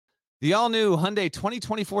The all-new Hyundai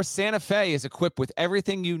 2024 Santa Fe is equipped with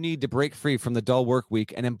everything you need to break free from the dull work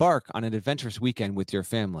week and embark on an adventurous weekend with your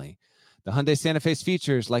family. The Hyundai Santa Fe's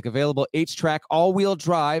features like available H-Track all-wheel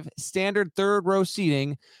drive, standard third-row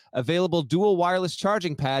seating, available dual wireless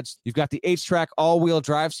charging pads. You've got the H-Track all-wheel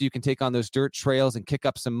drive so you can take on those dirt trails and kick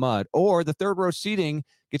up some mud. Or the third-row seating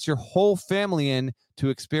gets your whole family in to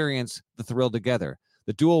experience the thrill together.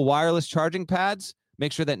 The dual wireless charging pads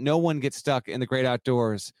make sure that no one gets stuck in the great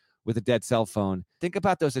outdoors with a dead cell phone. Think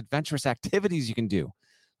about those adventurous activities you can do.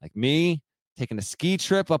 Like me, taking a ski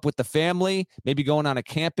trip up with the family, maybe going on a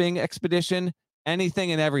camping expedition,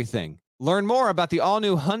 anything and everything. Learn more about the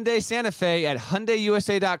all-new Hyundai Santa Fe at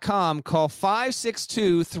HyundaiUSA.com. Call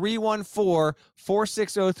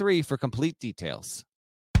 562-314-4603 for complete details.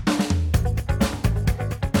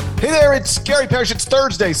 Hey there, it's Gary Parrish. It's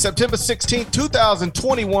Thursday, September 16th,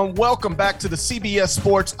 2021. Welcome back to the CBS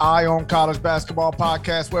Sports Eye on College Basketball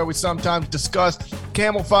podcast, where we sometimes discuss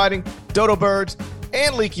camel fighting, dodo birds,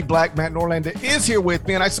 and leaky black. Matt Norlander is here with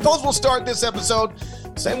me, and I suppose we'll start this episode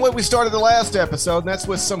same way we started the last episode, and that's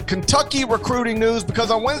with some Kentucky recruiting news,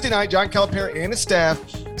 because on Wednesday night, John Calipari and his staff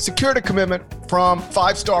secured a commitment from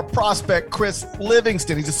five-star prospect Chris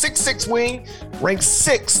Livingston. He's a 6'6" wing, ranked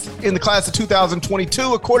 6th in the class of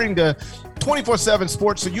 2022, according to 24/7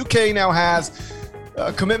 Sports. So UK now has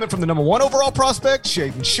a commitment from the number 1 overall prospect,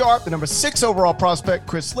 Shaden Sharp, the number 6 overall prospect,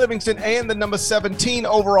 Chris Livingston, and the number 17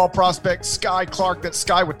 overall prospect, Sky Clark. That's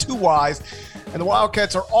Sky with 2 Ys. And the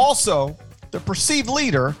Wildcats are also the perceived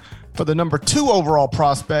leader for the number 2 overall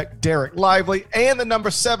prospect, Derek Lively, and the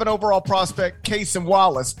number 7 overall prospect, Cason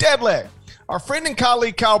Wallace. Deadleg, our friend and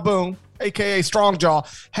colleague Kyle Boone, a.k.a. Strongjaw,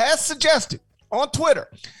 has suggested on Twitter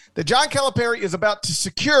that John Calipari is about to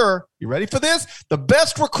secure, you ready for this, the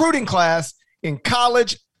best recruiting class in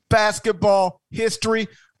college basketball history.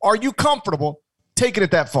 Are you comfortable taking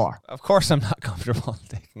it that far? Of course I'm not comfortable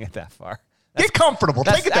taking it that far. Get comfortable.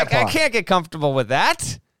 Take it that far. I can't get comfortable with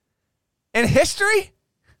that. In history?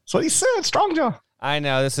 That's what he said, Strongjaw. I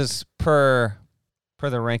know, this is per the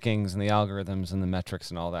rankings and the algorithms and the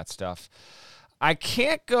metrics and all that stuff. I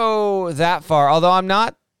can't go that far, although I'm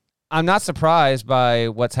not surprised by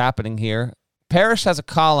what's happening here. Parrish has a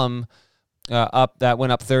column up that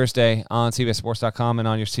went up Thursday on CBSSports.com and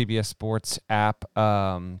on your CBS Sports app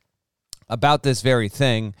about this very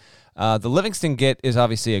thing. The Livingston get is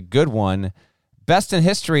obviously a good one. Best in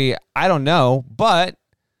history, I don't know, but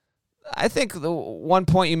I think the one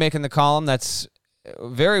point you make in the column that's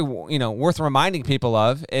very, worth reminding people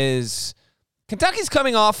of is Kentucky's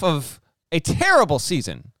coming off of a terrible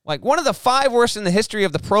season, like one of the 5 worst in the history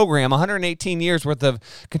of the program, 118 years worth of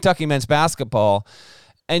Kentucky men's basketball.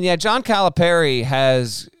 And yet John Calipari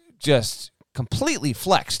has just completely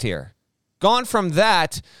flexed here, gone from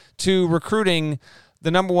that to recruiting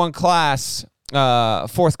the number 1 class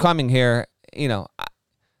forthcoming here.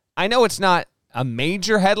 I know it's not a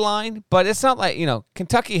major headline, but it's not like,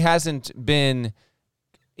 Kentucky hasn't been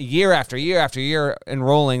year after year after year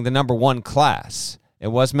enrolling the number 1 class. It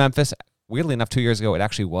was Memphis. Weirdly enough, 2 years ago, it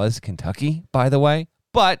actually was Kentucky, by the way.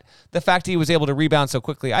 But the fact he was able to rebound so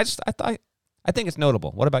quickly, I think it's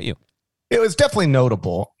notable. What about you? It was definitely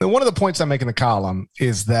notable. And one of the points I make in the column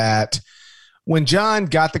is that when John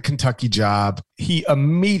got the Kentucky job, he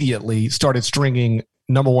immediately started stringing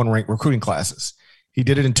number 1 ranked recruiting classes. He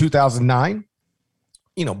did it in 2009.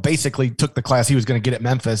 Basically took the class he was going to get at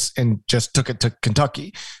Memphis and just took it to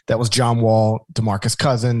Kentucky. That was John Wall, DeMarcus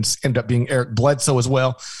Cousins, ended up being Eric Bledsoe as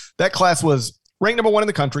well. That class was ranked number 1 in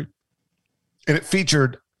the country, and it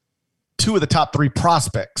featured 2 of the top 3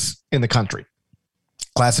 prospects in the country.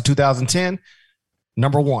 Class of 2010,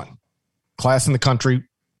 number 1. Class in the country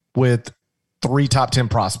with 3 top 10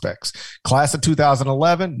 prospects. Class of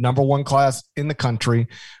 2011, number 1 class in the country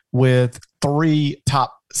with 3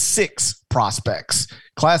 top 6 prospects.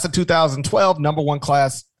 Class of 2012, number 1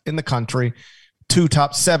 class in the country, 2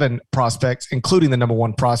 top 7 prospects, including the number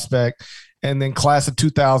 1 prospect. And then class of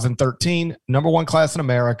 2013, number 1 class in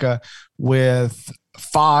America with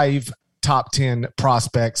 5 top 10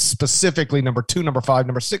 prospects, specifically number 2, number 5,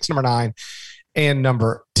 number 6, number 9, and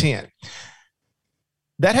number 10.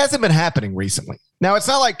 That hasn't been happening recently. Now, it's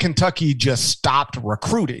not like Kentucky just stopped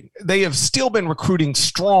recruiting. They have still been recruiting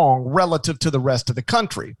strong relative to the rest of the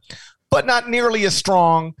country, but not nearly as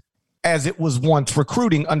strong as it was once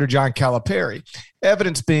recruiting under John Calipari.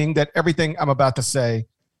 Evidence being that everything I'm about to say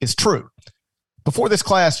is true. Before this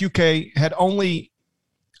class, UK had only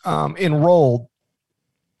enrolled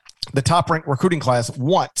the top-ranked recruiting class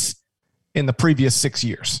once in the previous 6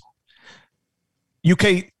 years.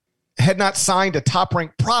 UK had not signed a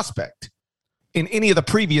top-ranked prospect in any of the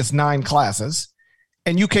previous 9 classes,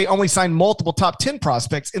 And UK only signed multiple top 10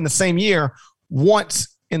 prospects in the same year,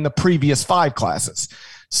 once in the previous 5 classes.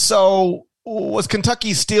 So was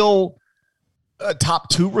Kentucky still a top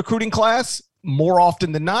 2 recruiting class more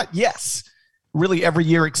often than not? Yes. Really every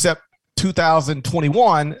year except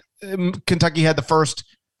 2021, Kentucky had the first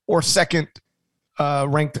or second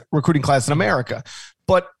ranked recruiting class in America.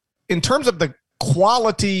 But in terms of the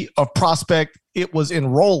quality of prospect it was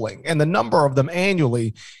enrolling and the number of them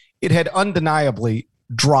annually, it had undeniably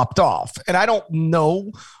dropped off. And I don't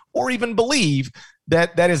know or even believe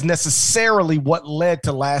that that is necessarily what led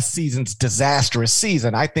to last season's disastrous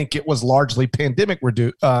season. I think it was largely pandemic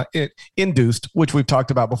induced, which we've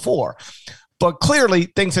talked about before. But clearly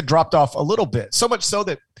things had dropped off a little bit, so much so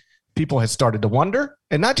that people had started to wonder,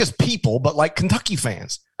 and not just people, but like Kentucky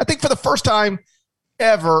fans. I think for the first time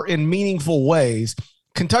ever in meaningful ways,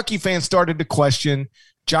 Kentucky fans started to question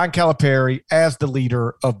John Calipari as the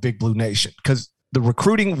leader of Big Blue Nation, because the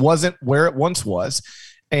recruiting wasn't where it once was,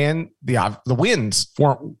 and the wins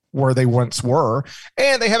weren't where they once were,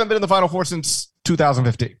 and they haven't been in the Final Four since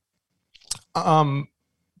 2015.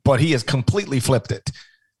 But he has completely flipped it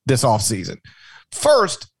this offseason.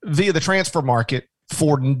 First, via the transfer market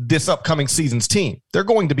for this upcoming season's team. They're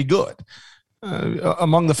going to be good,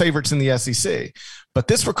 among the favorites in the SEC. But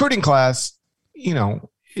this recruiting class,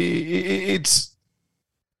 it's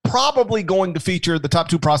probably going to feature the top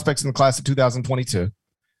 2 prospects in the class of 2022.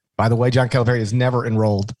 By the way, John Calipari has never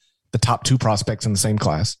enrolled the top 2 prospects in the same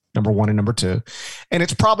class, number 1 and number 2. And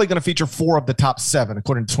it's probably going to feature 4 of the top 7,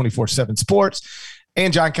 according to 24/7 Sports.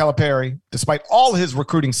 And John Calipari, despite all his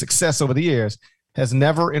recruiting success over the years, has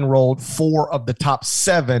never enrolled 4 of the top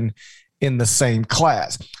 7 in the same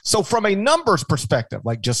class. So from a numbers perspective,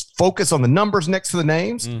 like just focus on the numbers next to the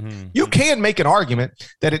names, you can make an argument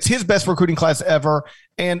that it's his best recruiting class ever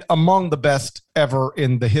and among the best ever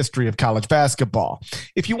in the history of college basketball.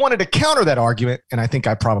 If you wanted to counter that argument, and I think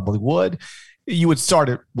I probably would, you would start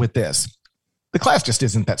it with this. The class just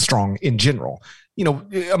isn't that strong in general.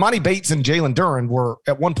 Amani Bates and Jalen Duren were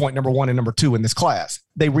at one point number 1 and number 2 in this class.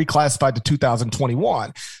 They reclassified to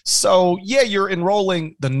 2021. So, yeah, you're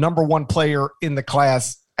enrolling the number 1 player in the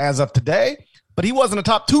class as of today, but he wasn't a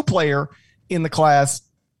top 2 player in the class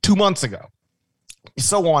 2 months ago,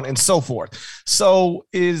 so on and so forth. So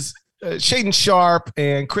is Shaedon Sharpe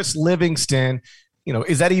and Chris Livingston,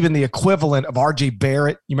 is that even the equivalent of R.J.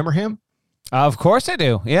 Barrett? You remember him? Of course I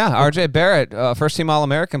do. Yeah, R.J. Barrett, first-team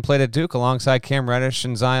All-American, played at Duke alongside Cam Reddish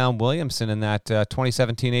and Zion Williamson in that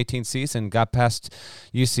 2017-18 season. Got past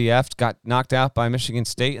UCF, got knocked out by Michigan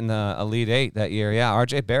State in the Elite Eight that year. Yeah,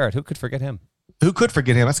 R.J. Barrett. Who could forget him?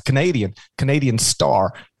 That's a Canadian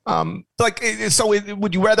star. Would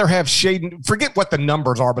you rather have Shaedon? Forget what the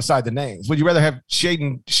numbers are beside the names. Would you rather have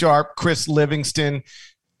Shaedon Sharpe, Chris Livingston,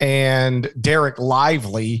 and Derek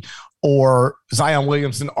Lively, or Zion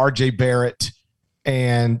Williamson, R.J. Barrett,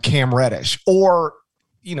 and Cam Reddish, or,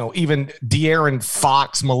 even De'Aaron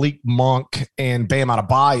Fox, Malik Monk, and Bam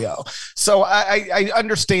Adebayo? So I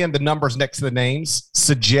understand the numbers next to the names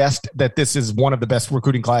suggest that this is one of the best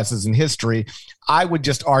recruiting classes in history. I would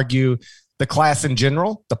just argue the class in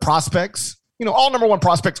general, the prospects, all number 1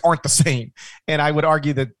 prospects aren't the same. And I would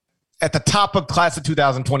argue that at the top of class of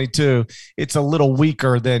 2022, it's a little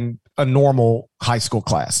weaker than a normal high school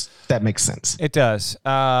class. That makes sense. It does.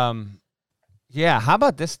 Yeah. How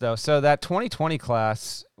about this though? So that 2020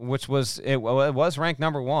 class, which was ranked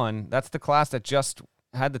number 1. That's the class that just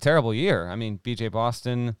had the terrible year. I mean, BJ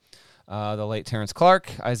Boston, the late Terrence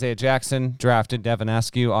Clark, Isaiah Jackson drafted, Devin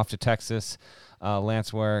Askew off to Texas,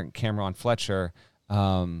 Lance Ware, Cameron Fletcher.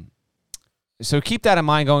 So keep that in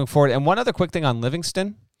mind going forward. And one other quick thing on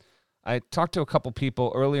Livingston. I talked to a couple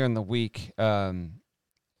people earlier in the week.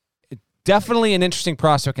 Definitely an interesting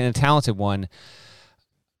prospect and a talented one.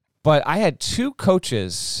 But I had 2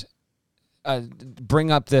 coaches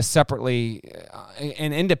bring up this separately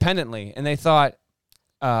and independently, and they thought,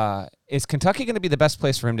 is Kentucky going to be the best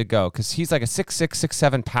place for him to go? Because he's like a 6'6",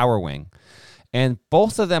 6'7" power wing. And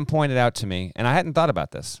both of them pointed out to me, and I hadn't thought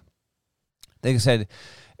about this. They said,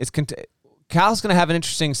 Cal's going to have an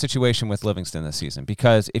interesting situation with Livingston this season,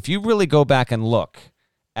 because if you really go back and look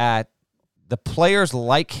at the players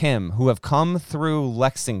like him who have come through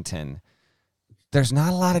Lexington, there's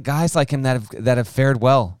not a lot of guys like him that have fared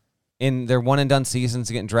well in their one-and-done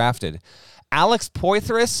seasons getting drafted. Alex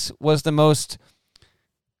Poythress was the most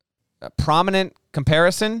prominent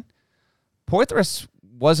comparison. Poythress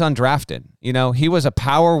was undrafted. He was a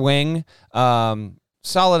power wing,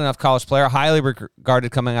 solid enough college player, highly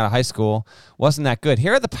regarded coming out of high school. Wasn't that good.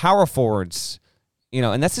 Here are the power forwards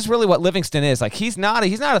and this is really what Livingston is. Like he's not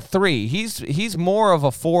a 3. He's more of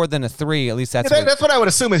a 4 than a 3. At least that's what I would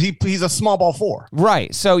assume is he's a small ball 4.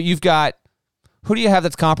 Right. So you've got, who do you have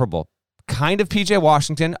that's comparable? Kind of PJ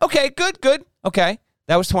Washington. Okay, good. Okay.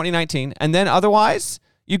 That was 2019. And then otherwise,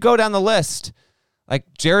 you go down the list. Like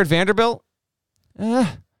Jared Vanderbilt.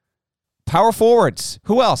 Power forwards.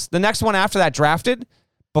 Who else? The next one after that drafted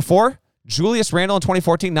before Julius Randle in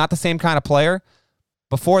 2014, not the same kind of player.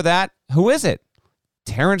 Before that, who is it?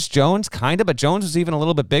 Terrence Jones, kind of, but Jones was even a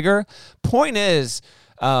little bit bigger. Point is,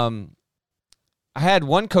 I had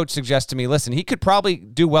one coach suggest to me, listen, he could probably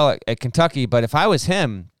do well at Kentucky, but if I was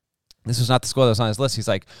him, this was not the school that was on his list. He's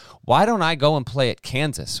like, why don't I go and play at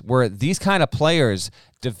Kansas, where these kind of players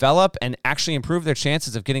develop and actually improve their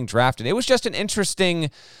chances of getting drafted? It was just an interesting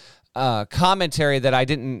commentary that I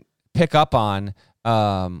didn't pick up on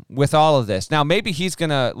with all of this. Now, maybe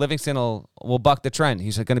Livingston will buck the trend.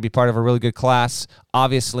 He's going to be part of a really good class,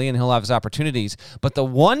 obviously, and he'll have his opportunities. But the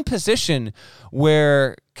one position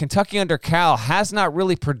where Kentucky under Cal has not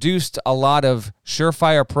really produced a lot of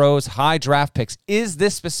surefire pros, high draft picks, is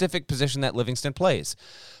this specific position that Livingston plays.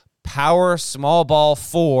 Power, small ball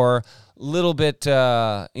 4, little bit,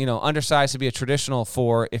 undersized to be a traditional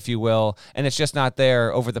 4, if you will, and it's just not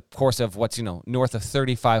there over the course of what's, north of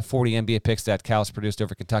 35, 40 NBA picks that Cal's produced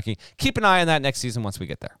over Kentucky. Keep an eye on that next season once we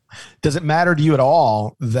get there. Does it matter to you at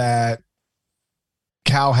all that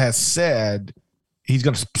Cal has said he's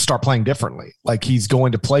going to start playing differently? Like he's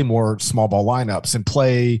going to play more small ball lineups and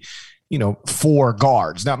play, 4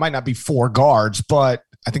 guards. Now, it might not be 4 guards, but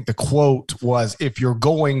I think the quote was, if you're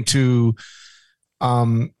going to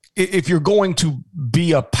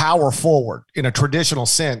be a power forward in a traditional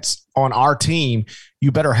sense on our team,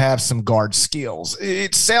 you better have some guard skills.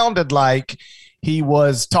 It sounded like he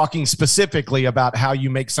was talking specifically about how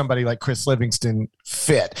you make somebody like Chris Livingston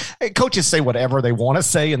fit. And coaches say whatever they want to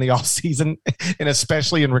say in the offseason, and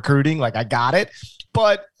especially in recruiting. Like, I got it.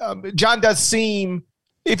 But John does seem,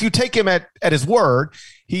 if you take him at his word,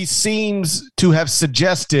 he seems to have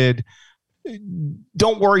suggested,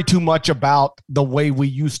 don't worry too much about the way we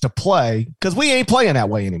used to play, because we ain't playing that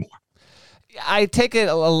way anymore. I take it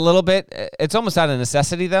a little bit. It's almost out of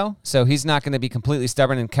necessity, though. So he's not going to be completely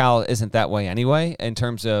stubborn, and Cal isn't that way anyway in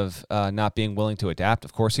terms of not being willing to adapt.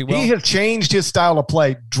 Of course he will. He has changed his style of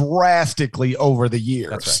play drastically over the years.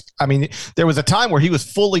 That's right. I mean, there was a time where he was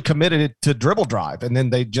fully committed to dribble drive, and then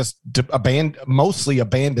they just mostly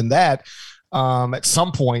abandoned that at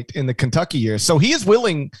some point in the Kentucky years. So he is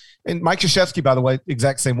willing, and Mike Krzyzewski, by the way,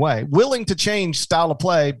 exact same way, willing to change style of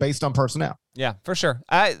play based on personnel. Yeah, for sure.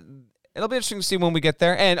 It'll be interesting to see when we get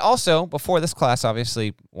there. And also, before this class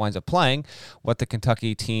obviously winds up playing, what the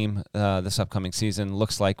Kentucky team this upcoming season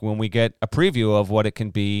looks like when we get a preview of what it can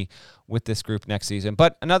be with this group next season.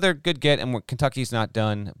 But another good get, and Kentucky's not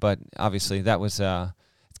done, but obviously that was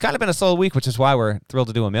it's kind of been a slow week, which is why we're thrilled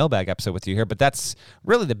to do a mailbag episode with you here. But that's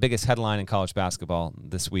really the biggest headline in college basketball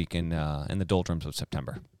this week in the doldrums of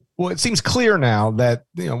September. Well, it seems clear now that,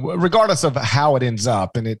 regardless of how it ends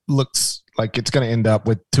up, and it looks like it's going to end up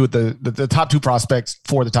with two of the top 2 prospects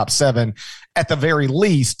for the top 7, at the very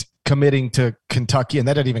least, committing to Kentucky, and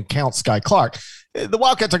that doesn't even count Sky Clark. The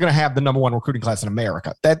Wildcats are going to have the number 1 recruiting class in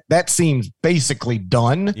America. That seems basically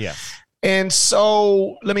done. Yeah. And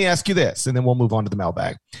so let me ask you this, and then we'll move on to the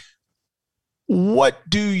mailbag. What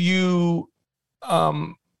do you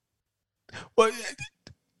how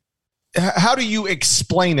do you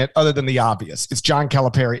explain it other than the obvious? It's John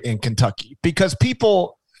Calipari in Kentucky, because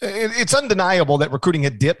it's undeniable that recruiting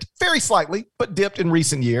had dipped very slightly, but dipped in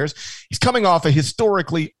recent years. He's coming off a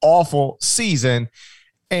historically awful season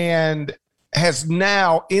and has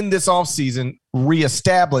now, in this offseason,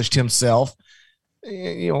 reestablished himself,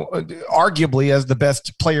 arguably as the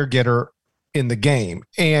best player getter in the game,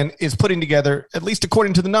 and is putting together, at least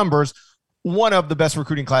according to the numbers, one of the best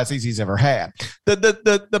recruiting classes he's ever had.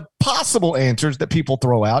 The possible answers that people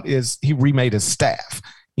throw out is he remade his staff,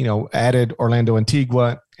 added Orlando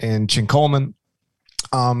Antigua and Chin Coleman.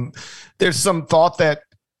 There's some thought that,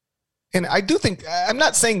 and I do think, I'm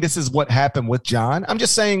not saying this is what happened with John. I'm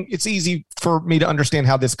just saying it's easy for me to understand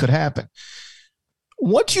how this could happen.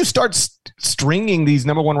 Once you start stringing these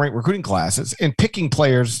number 1 ranked recruiting classes and picking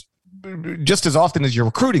players just as often as you're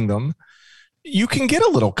recruiting them, you can get a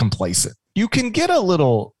little complacent. You can get a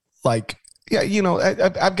little like,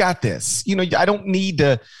 I've got this. I don't need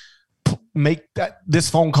to make this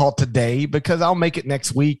phone call today because I'll make it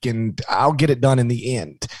next week and I'll get it done in the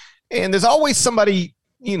end. And there's always somebody,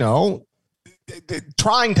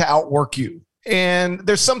 trying to outwork you. And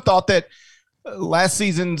there's some thought that last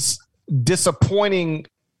season's disappointing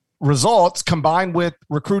results combined with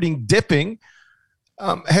recruiting dipping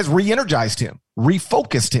has re-energized him,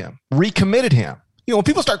 refocused him, recommitted him. When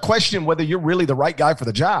people start questioning whether you're really the right guy for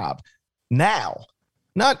the job now,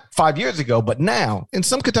 not 5 years ago, but now, and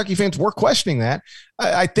some Kentucky fans were questioning that,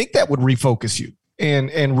 I think that would refocus you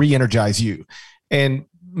and re-energize you and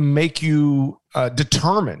make you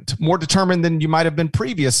determined, more determined than you might have been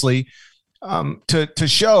previously, to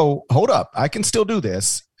show, hold up, I can still do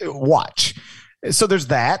this. Watch. So there's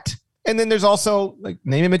that. And then there's also like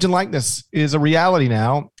name, image, and likeness is a reality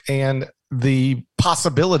now. And the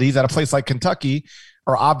possibilities at a place like Kentucky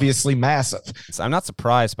are obviously massive. I'm not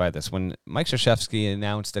surprised by this. When Mike Krzyzewski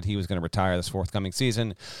announced that he was going to retire this forthcoming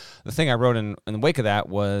season, the thing I wrote in the wake of that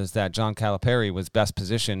was that John Calipari was best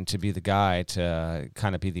positioned to be the guy to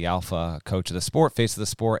kind of be the alpha coach of the sport, face of the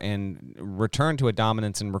sport, and return to a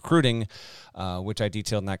dominance in recruiting, which I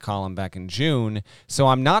detailed in that column back in June. So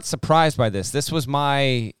I'm not surprised by this. This was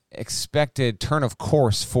my expected turn of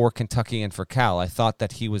course for Kentucky and for Cal. I thought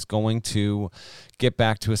that he was going to get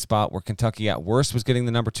back to a spot where Kentucky at worst was getting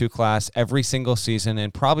the number 2 class every single season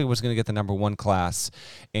and probably was going to get the number 1 class.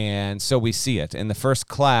 And so we see it. In the first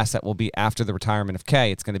class that will be after the retirement of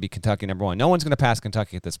K, it's going to be Kentucky number 1. No one's going to pass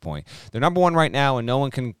Kentucky at this point. They're number 1 right now, and no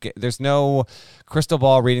one can get, there's no crystal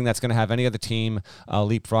ball reading that's going to have any other team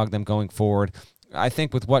leapfrog them going forward. I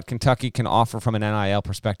think with what Kentucky can offer from an NIL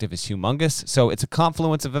perspective is humongous. So it's a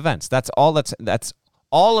confluence of events. That's all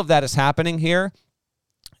of that is happening here.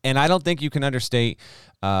 And I don't think you can understate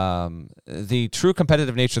the true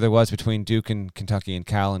competitive nature there was between Duke and Kentucky and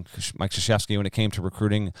Cal and Mike Krzyzewski when it came to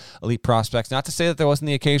recruiting elite prospects. Not to say that there wasn't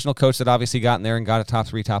the occasional coach that obviously got in there and got a top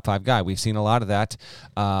 3, top 5 guy. We've seen a lot of that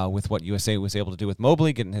with what USA was able to do with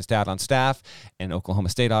Mobley, getting his dad on staff, and Oklahoma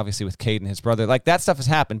State obviously with Cade and his brother. Like that stuff has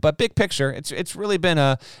happened. But big picture, it's really been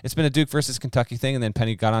a Duke versus Kentucky thing, and then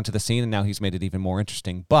Penny got onto the scene, and now he's made it even more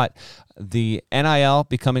interesting. But the NIL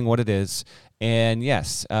becoming what it is. And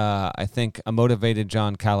yes, I think a motivated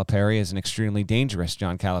John Calipari is an extremely dangerous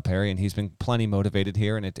John Calipari, and he's been plenty motivated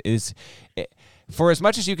here. And for as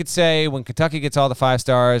much as you could say when Kentucky gets all the 5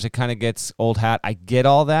 stars, it kind of gets old hat. I get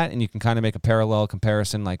all that, and you can kind of make a parallel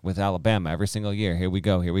comparison like with Alabama every single year. Here we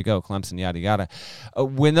go, Clemson, yada, yada.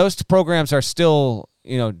 When those programs are still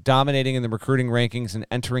dominating in the recruiting rankings and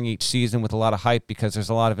entering each season with a lot of hype because there's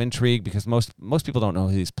a lot of intrigue because most people don't know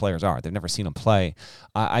who these players are. They've never seen them play.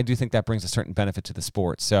 I do think that brings a certain benefit to the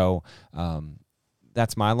sport. So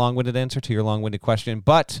that's my long-winded answer to your long-winded question.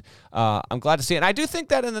 But I'm glad to see it. And I do think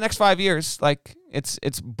that in the next 5 years, like it's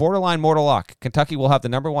borderline mortal luck. Kentucky will have the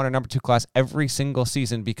number 1 or number 2 class every single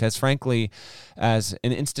season because, frankly, as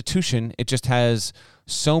an institution, it just has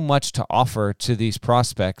so much to offer to these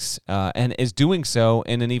prospects and is doing so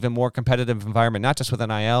in an even more competitive environment, not just with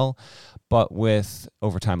NIL, but with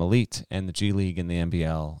Overtime Elite and the G League and the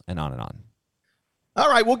NBL and on and on. All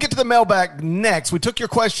right, we'll get to the mailbag next. We took your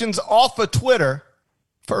questions off of Twitter.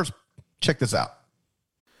 First, check this out.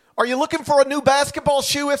 Are you looking for a new basketball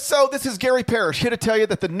shoe? If so, this is Gary Parrish here to tell you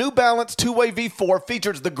that the New Balance Two-Way V4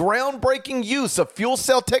 features the groundbreaking use of fuel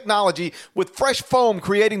cell technology with fresh foam,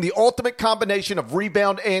 creating the ultimate combination of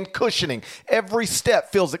rebound and cushioning. Every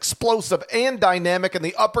step feels explosive and dynamic, and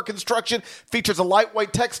the upper construction features a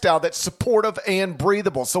lightweight textile that's supportive and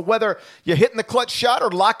breathable. So whether you're hitting the clutch shot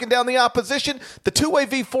or locking down the opposition, the Two-Way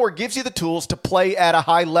V4 gives you the tools to play at a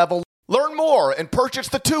high level. Learn more and purchase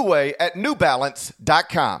the Two-Way at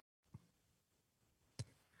newbalance.com.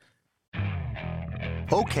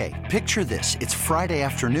 Okay, picture this. It's Friday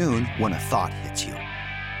afternoon when a thought hits you.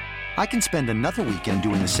 I can spend another weekend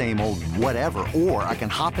doing the same old whatever, or I can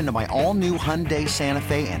hop into my all-new Hyundai Santa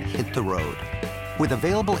Fe and hit the road. With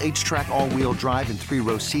available H-Track all-wheel drive and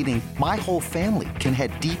 3-row seating, my whole family can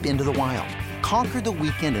head deep into the wild. Conquer the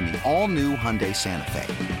weekend in the all-new Hyundai Santa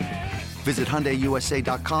Fe. Visit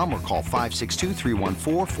HyundaiUSA.com or call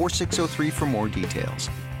 562-314-4603 for more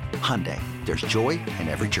details. Hyundai, there's joy in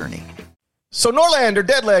every journey. So Norlander,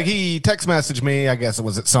 Deadleg, he text messaged me, I guess it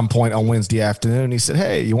was at some point on Wednesday afternoon. He said,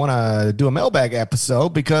 hey, you want to do a mailbag episode?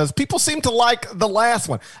 Because people seem to like the last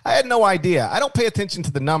one. I had no idea. I don't pay attention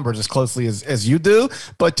to the numbers as closely as you do,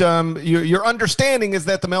 but your understanding is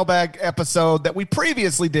that the mailbag episode that we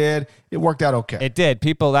previously did, it worked out okay. It did.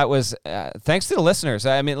 People, that was thanks to the listeners.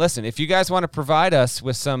 I mean, listen, if you guys want to provide us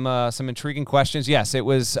with some intriguing questions, yes, it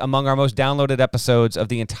was among our most downloaded episodes of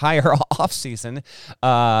the entire offseason.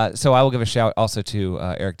 So I will give a shout also to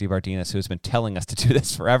Eric DeBardinas, who has been telling us to do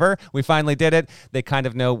this forever. We finally did it. They kind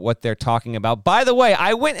of know what they're talking about. By the way,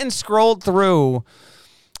 I went and scrolled through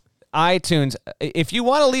iTunes. If you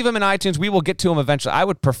want to leave them in iTunes, we will get to them eventually. I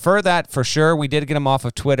would prefer that for sure. We did get them off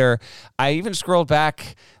of Twitter. I even scrolled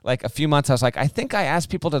back like a few months. I was like, I think I asked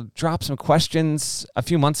people to drop some questions a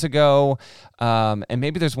few months ago, and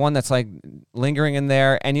maybe there's one that's like lingering in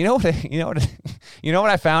there. And you know what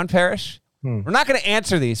I found, Parrish? We're not going to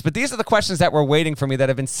answer these, but these are the questions that were waiting for me that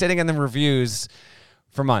have been sitting in the reviews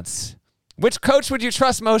for months. Which coach would you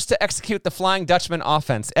trust most to execute the Flying Dutchman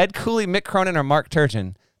offense? Ed Cooley, Mick Cronin, or Mark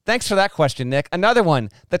Turgeon? Thanks for that question, Nick. Another one.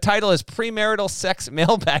 The title is Premarital Sex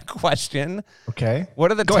Mailbag Question. Okay.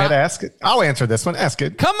 What are the Go ahead, ask it. I'll answer this one. Ask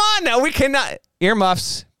it. Come on now. We cannot.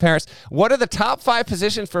 Earmuffs, parents. What are the top 5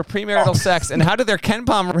 positions for premarital sex, and how do their Ken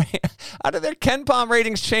Palm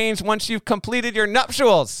ratings change once you've completed your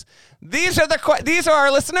nuptials? These are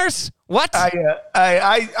our listeners. What?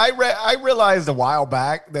 I realized a while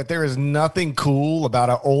back that there is nothing cool about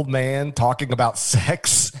an old man talking about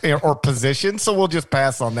sex or position, so we'll just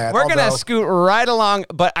pass on that. We're going to scoot right along,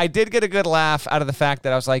 but I did get a good laugh out of the fact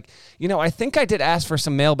that I was like, I think I did ask for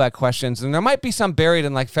some mailbag questions, and there might be some buried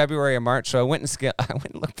in like February or March, so I went and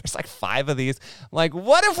looked. There's like 5 of these. I'm like,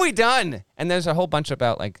 what have we done? And there's a whole bunch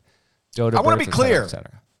about like Dodo. I want to be clear.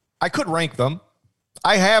 I could rank them.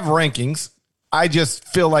 I have rankings. I just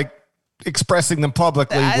feel like expressing them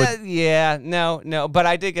publicly no, but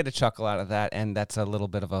I did get a chuckle out of that, and that's a little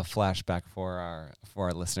bit of a flashback for our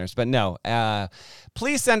listeners. But no,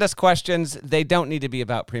 please send us questions. They don't need to be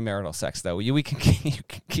about premarital sex, though. You can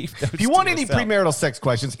keep those. If you want any premarital sex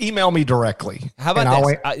questions, email me directly. How about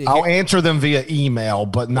this? I'll answer them via email,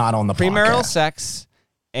 but not on the premarital podcast. Sex.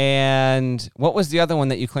 And what was the other one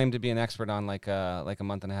that you claimed to be an expert on like a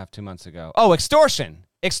month and a half, 2 months ago? Oh, extortion.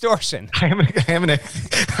 I am an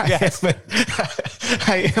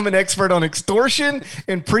expert on extortion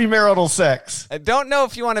and premarital sex. I don't know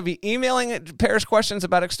if you want to be emailing Parrish questions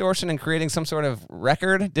about extortion and creating some sort of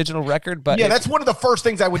digital record, but that's one of the first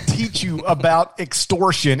things I would teach you about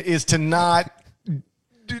extortion is to none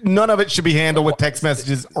of it should be handled with text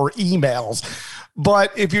messages or emails.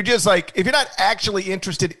 But if you're not actually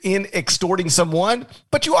interested in extorting someone,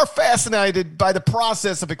 but you are fascinated by the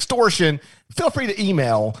process of extortion, feel free to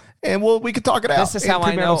email and we can talk it out. This is how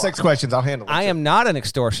I know. Sex questions, I'll handle it. I am not an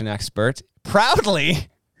extortion expert, proudly,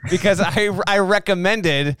 because I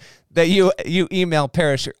recommended that you email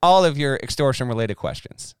Parrish all of your extortion related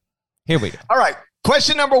questions. Here we go. All right.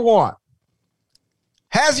 Question number 1.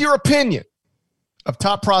 Has your opinion of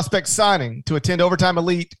top prospects signing to attend Overtime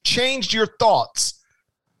Elite changed your thoughts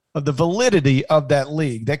of the validity of that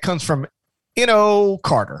league? That comes from Eno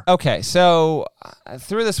Carter. Okay, so I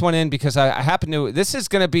threw this one in because I happen to. This is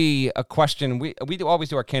going to be a question. We always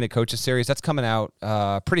do our Candid Coaches series. That's coming out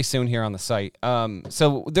pretty soon here on the site.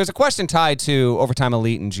 So there's a question tied to Overtime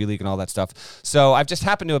Elite and G League and all that stuff. So I've just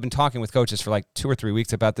happened to have been talking with coaches for like 2 or 3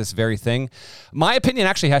 weeks about this very thing. My opinion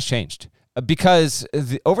actually has changed. Because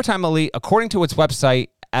the Overtime Elite, according to its website,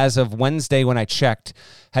 as of Wednesday when I checked,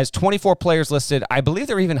 has 24 players listed. I believe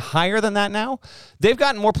they're even higher than that now. They've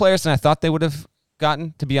gotten more players than I thought they would have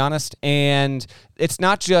gotten, to be honest. And it's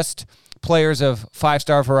not just players of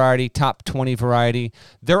 5-star variety, top 20 variety.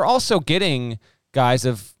 They're also getting guys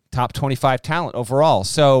of top 25 talent overall.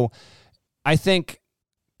 So I think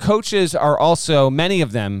coaches are also, many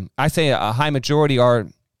of them, I say a high majority, are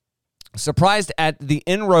surprised at the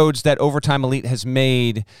inroads that Overtime Elite has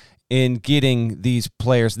made in getting these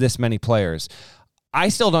players, this many players. I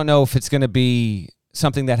still don't know if it's going to be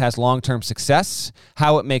something that has long-term success,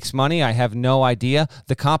 how it makes money. I have no idea.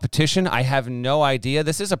 The competition, I have no idea.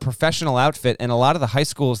 This is a professional outfit, and a lot of the high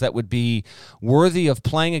schools that would be worthy of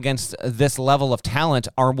playing against this level of talent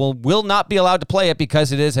will not be allowed to play it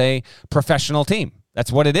because it is a professional team. That's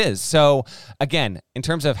what it is. So again, in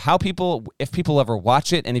terms of if people ever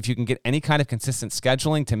watch it and if you can get any kind of consistent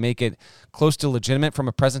scheduling to make it close to legitimate from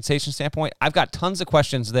a presentation standpoint, I've got tons of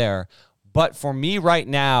questions there. But for me right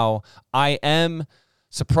now, I am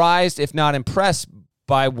surprised, if not impressed,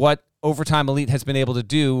 by what Overtime Elite has been able to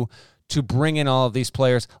do to bring in all of these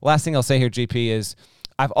players. Last thing I'll say here, GP, is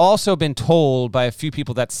I've also been told by a few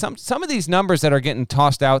people that some of these numbers that are getting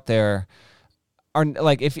tossed out there are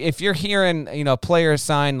like, if you're hearing, players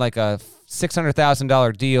sign like a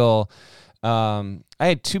 $600,000 deal. I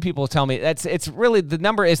had 2 people tell me it's really, the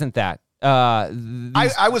number isn't that.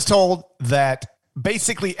 I was told that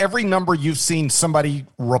basically every number you've seen somebody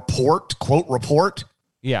quote report,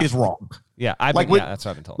 is wrong. Yeah, that's what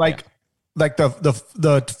I've been told. Like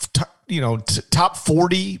the top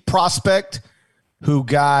 40 prospect who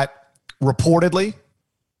got reportedly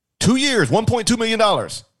 2 years, $1.2 million. I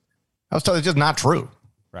was told it's just not true.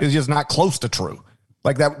 Right. It's just not close to true.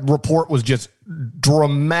 Like that report was just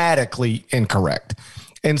dramatically incorrect.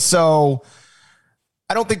 And so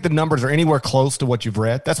I don't think the numbers are anywhere close to what you've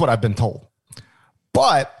read. That's what I've been told.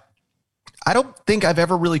 But I don't think I've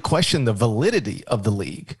ever really questioned the validity of the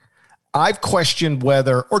league. I've questioned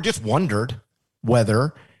whether, or just wondered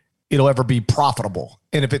whether it'll ever be profitable.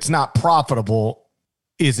 And if it's not profitable,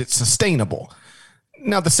 is it sustainable?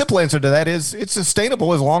 Now, the simple answer to that is it's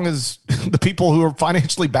sustainable as long as the people who are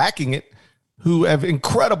financially backing it, who have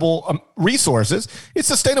incredible resources, it's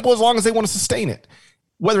sustainable as long as they want to sustain it,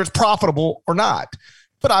 whether it's profitable or not.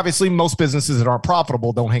 But obviously, most businesses that aren't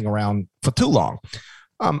profitable don't hang around for too long.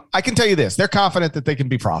 I can tell you this, they're confident that they can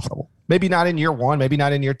be profitable. Maybe not in year one, maybe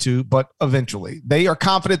not in year two, but eventually. They are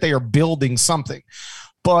confident they are building something.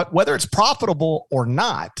 But whether it's profitable or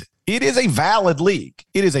not, it is a valid league.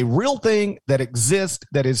 It is a real thing that exists,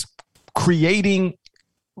 that is creating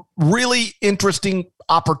really interesting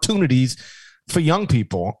opportunities for young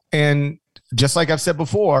people. And just like I've said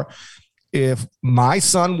before, if my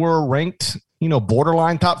son were ranked,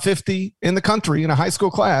 borderline top 50 in the country in a high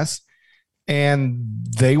school class, and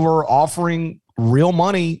they were offering real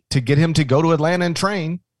money to get him to go to Atlanta and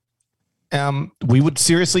train, we would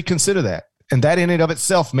seriously consider that. And that in and of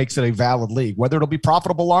itself makes it a valid league. Whether it'll be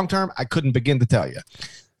profitable long-term, I couldn't begin to tell you.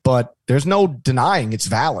 But there's no denying it's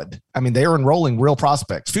valid. I mean, they are enrolling real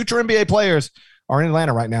prospects. Future NBA players are in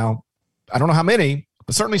Atlanta right now. I don't know how many,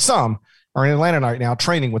 but certainly some are in Atlanta right now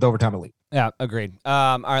training with Overtime Elite. Yeah, agreed.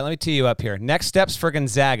 All right, let me tee you up here. Next steps for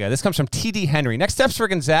Gonzaga. This comes from TD Henry. Next steps for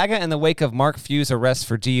Gonzaga in the wake of Mark Few's arrest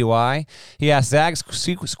for DUI. He asked, Zag's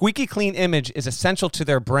squeaky clean image is essential to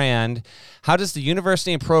their brand. How does the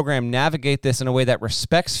university and program navigate this in a way that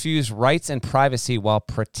respects Few's rights and privacy while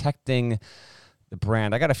protecting the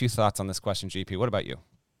brand? I got a few thoughts on this question, GP. What about you?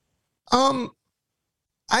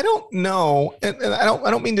 I don't know, and I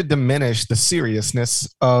don't mean to diminish the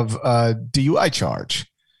seriousness of a DUI charge.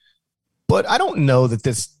 But I don't know that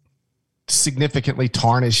this significantly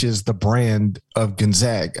tarnishes the brand of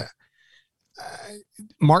Gonzaga.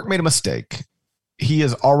 Mark made a mistake. He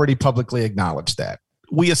has already publicly acknowledged that.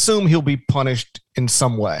 We assume he'll be punished in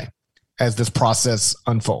some way as this process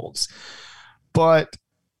unfolds. But,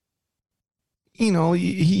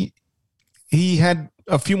 he had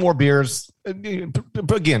a few more beers,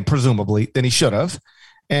 again, presumably, than he should have,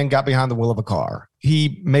 and got behind the wheel of a car.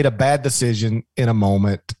 He made a bad decision in a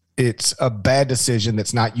moment. It's a bad decision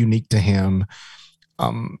that's not unique to him.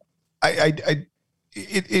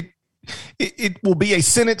 It will be a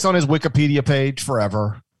sentence on his Wikipedia page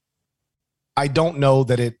forever. I don't know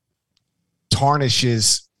that it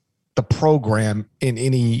tarnishes the program in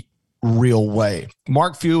any real way.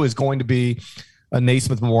 Mark Few is going to be a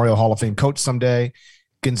Naismith Memorial Hall of Fame coach someday.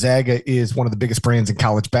 Gonzaga is one of the biggest brands in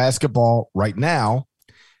college basketball right now.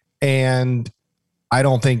 And I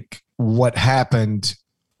don't think what happened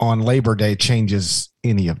on Labor Day changes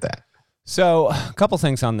any of that. So a couple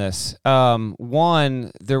things on this.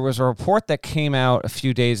 One, there was a report that came out a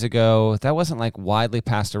few days ago that wasn't widely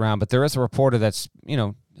passed around, but there is a reporter that's,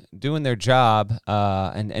 doing their job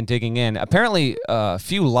and digging in. Apparently,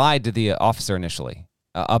 Few lied to the officer initially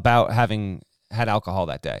about having had alcohol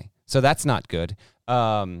that day. So that's not good.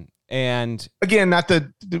 And again, not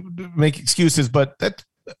to make excuses, but that's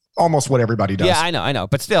almost what everybody does. Yeah, I know.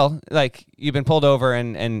 But still, you've been pulled over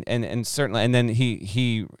and certainly, and then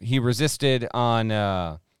he resisted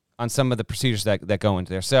on some of the procedures that go into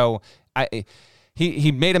there. So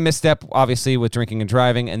he made a misstep, obviously, with drinking and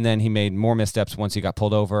driving, and then he made more missteps once he got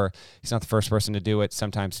pulled over. He's not the first person to do it.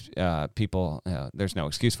 Sometimes people, there's no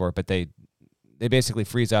excuse for it, but they basically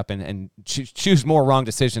freeze up and choose more wrong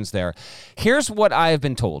decisions there. Here's what I have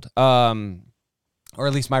been told. Or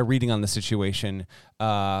at least my reading on the situation,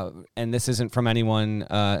 and this isn't from anyone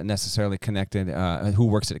necessarily connected who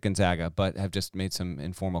works at Gonzaga, but have just made some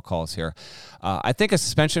informal calls here. I think a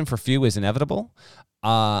suspension for Few is inevitable.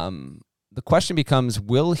 The question becomes,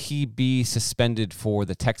 will he be suspended for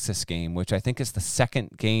the Texas game, which I think is the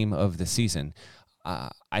second game of the season?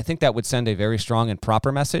 I think that would send a very strong and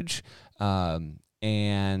proper message,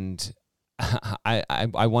 and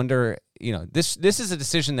I wonder, this is a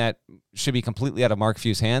decision that should be completely out of Mark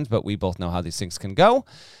Few's hands, but we both know how these things can go,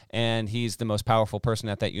 and he's the most powerful person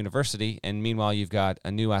at that university. And meanwhile, you've got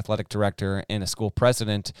a new athletic director and a school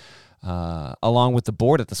president, along with the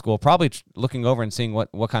board at the school, probably looking over and seeing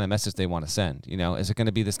what kind of message they want to send. Is it going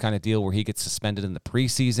to be this kind of deal where he gets suspended in the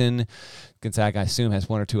preseason? Gonzaga, I assume, has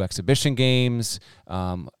 1 or 2 exhibition games.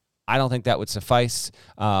 I don't think that would suffice.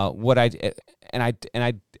 And I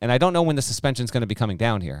don't know when the suspension is going to be coming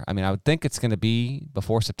down here. I mean, I would think it's going to be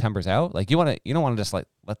before September's out. You don't want to just let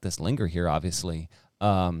this linger here. Obviously,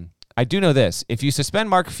 I do know this: if you suspend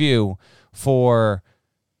Mark Few for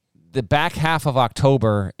the back half of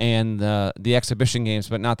October and the exhibition games,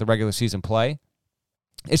 but not the regular season play,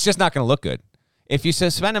 it's just not going to look good. If you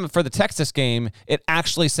suspend him for the Texas game, it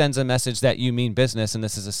actually sends a message that you mean business and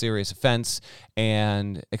this is a serious offense,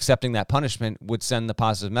 and accepting that punishment would send the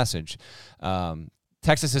positive message.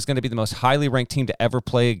 Texas is going to be the most highly ranked team to ever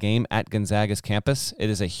play a game at Gonzaga's campus. It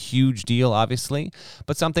is a huge deal, obviously,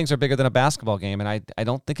 but some things are bigger than a basketball game, and I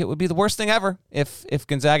don't think it would be the worst thing ever if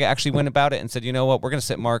Gonzaga actually went about it and said, you know what, we're going to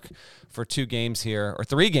sit Mark for 2 games here, or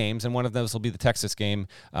 3 games, and one of those will be the Texas game.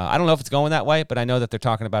 I don't know if it's going that way, but I know that they're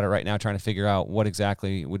talking about it right now, trying to figure out what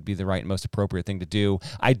exactly would be the right and most appropriate thing to do.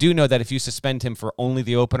 I do know that if you suspend him for only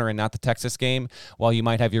the opener and not the Texas game, while you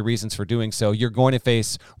might have your reasons for doing so, you're going to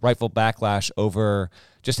face rightful backlash over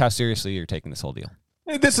just how seriously you're taking this whole deal.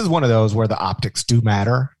 This is one of those where the optics do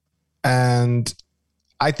matter. And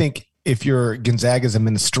I think if you're Gonzaga's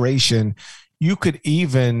administration, you could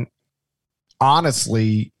even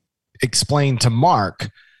honestly explain to Mark,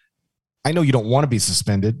 I know you don't want to be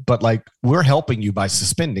suspended, but like, we're helping you by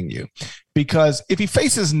suspending you. Because if he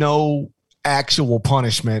faces no actual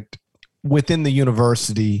punishment within the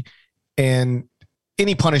university, and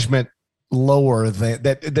any punishment lower than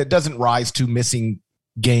that doesn't rise to missing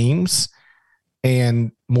games,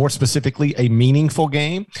 and more specifically a meaningful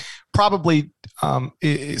game, probably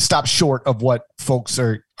it stops short of what folks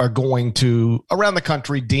are going to around the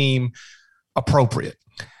country deem appropriate.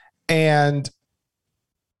 And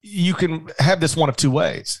you can have this one of 2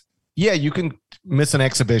 ways. Yeah, you can miss an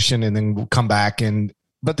exhibition and then come back,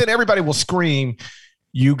 but then everybody will scream,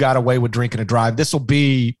 you got away with drinking and drive. This will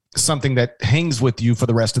be something that hangs with you for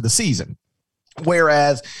the rest of the season.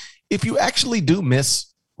 Whereas if you actually do miss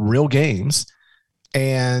real games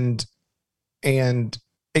and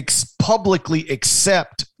publicly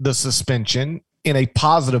accept the suspension in a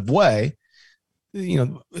positive way,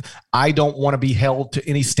 I don't want to be held to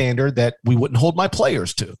any standard that we wouldn't hold my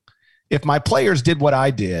players to. If my players did what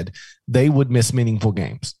I did, they would miss meaningful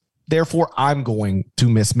games. Therefore, I'm going to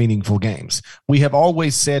miss meaningful games. We have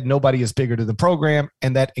always said nobody is bigger than the program,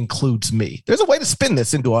 and that includes me. There's a way to spin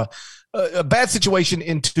this into a bad situation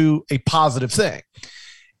into a positive thing.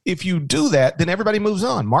 If you do that, then everybody moves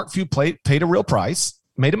on. Mark Few paid a real price,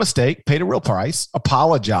 made a mistake, paid a real price,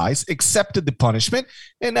 apologized, accepted the punishment,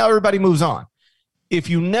 and now everybody moves on. If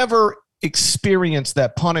you never experience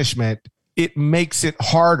that punishment, it makes it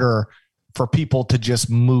harder for people to just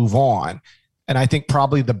move on. And I think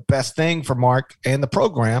probably the best thing for Mark and the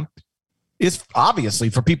program is obviously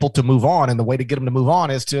for people to move on. And the way to get them to move on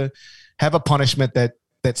is to have a punishment that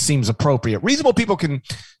seems appropriate. Reasonable people can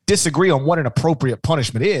disagree on what an appropriate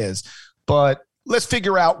punishment is, but let's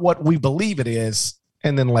figure out what we believe it is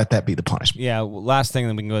and then let that be the punishment. Yeah. Last thing,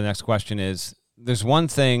 then we can go to the next question is, there's one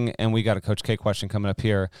thing, and we got a Coach K question coming up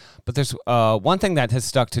here, but there's one thing that has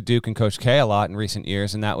stuck to Duke and Coach K a lot in recent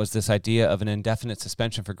years, and that was this idea of an indefinite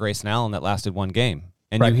suspension for Grayson Allen that lasted 1 game.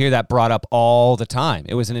 And right. You hear that brought up all the time.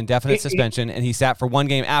 It was an indefinite suspension, and he sat for 1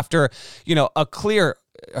 game after, a clear,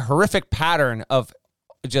 horrific pattern of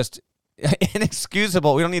just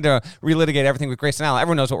inexcusable. We don't need to relitigate everything with Grayson Allen.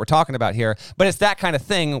 Everyone knows what we're talking about here. But it's that kind of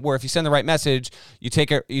thing where if you send the right message, you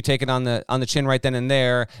take it on the chin right then and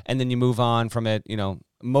there, and then you move on from it,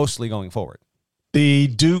 mostly going forward. The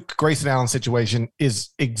Duke Grayson Allen situation is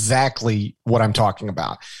exactly what I'm talking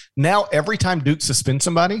about. Now, every time Duke suspends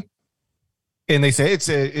somebody and they say it's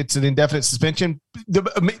an indefinite suspension,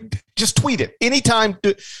 just tweet it. Anytime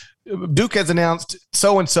Duke has announced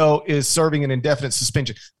so-and-so is serving an indefinite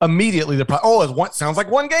suspension, immediately they're probably, sounds like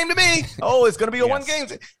 1 game to me. Oh, it's going to be a 1 game.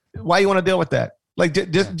 Why you want to deal with that? Like,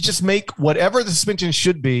 just make whatever the suspension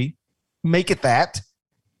should be, make it that,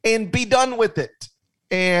 and be done with it.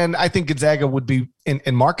 And I think Gonzaga would be,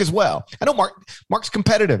 and Mark as well. I know Mark's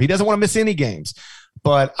competitive. He doesn't want to miss any games.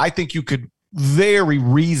 But I think you could very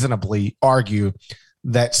reasonably argue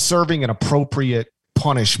that serving an appropriate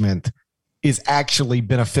punishment is actually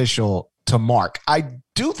beneficial to Mark. I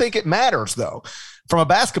do think it matters, though, from a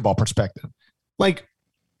basketball perspective. Like,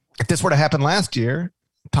 if this were to happen last year,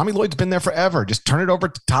 Tommy Lloyd's been there forever. Just turn it over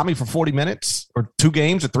to Tommy for 40 minutes or 2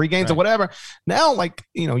 games or 3 games right. or whatever. Now,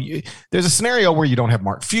 there's a scenario where you don't have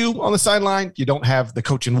Mark Few on the sideline. You don't have the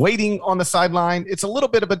coach in waiting on the sideline. It's a little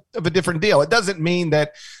bit of a different deal. It doesn't mean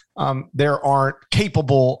that there aren't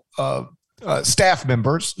capable staff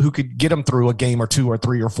members who could get them through a game or 2 or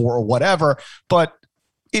 3 or 4 or whatever, but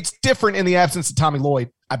it's different in the absence of Tommy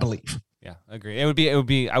Lloyd, I believe. Yeah, I agree.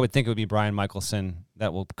 I would think it would be Brian Michelson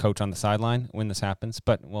that will coach on the sideline when this happens,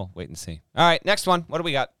 but we'll wait and see. All right, next one. What do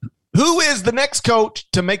we got? Who is the next coach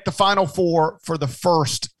to make the Final Four for the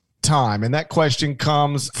first time? And that question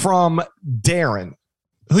comes from Darren.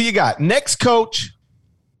 Who you got? Next coach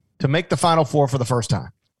to make the Final Four for the first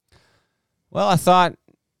time? Well, I thought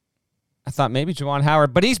maybe Juwan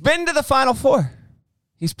Howard, but he's been to the Final Four.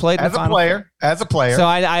 He's played in the Final Four. As a player. So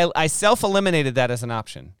I self-eliminated that as an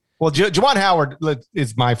option. Well, Juwan Howard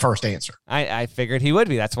is my first answer. I figured he would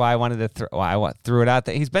be. That's why I wanted to threw it out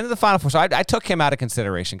there. He's been to the Final Four, so I took him out of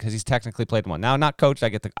consideration because he's technically played one. Now, not coached. I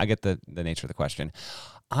get the nature of the question.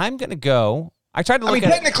 I'm going to go. I tried to look at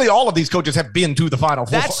technically all of these coaches have been to the Final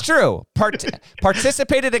Four. That's true.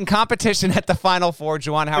 Participated in competition at the Final Four.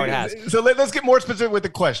 Juwan Howard has. So let's get more specific with the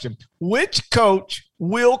question. Which coach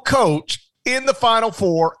will coach in the Final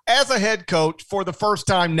Four as a head coach for the first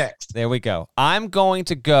time next? There we go. I'm going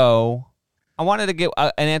to go. I wanted to get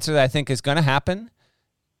an answer that I think is going to happen,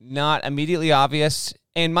 not immediately obvious,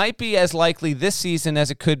 and might be as likely this season as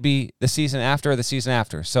it could be the season after or the season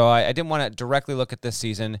after. So I didn't want to directly look at this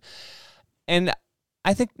season. And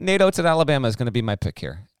I think Nate Oates at Alabama is going to be my pick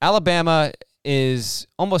here. Alabama is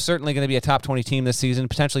almost certainly going to be a top 20 team this season,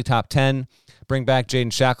 potentially top 10. Bring back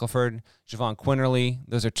Jaden Shackelford, Javon Quinterly.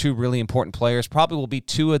 Those are two really important players. Probably will be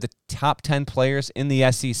two of the top 10 players in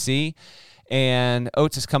the SEC. And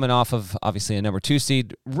Oates is coming off of, obviously, a number 2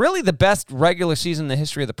 seed. Really the best regular season in the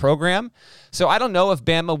history of the program. So I don't know if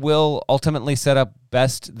Bama will ultimately set up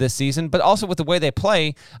best this season, but also with the way they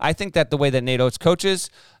play, I think that the way that Nate Oates coaches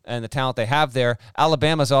and the talent they have there,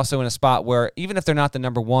 Alabama's also in a spot where even if they're not the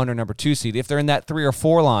number 1 or number 2 seed, if they're in that 3 or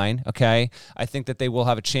 4 line, okay, I think that they will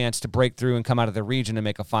have a chance to break through and come out of the region and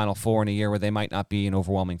make a Final Four in a year where they might not be an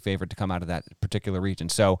overwhelming favorite to come out of that particular region.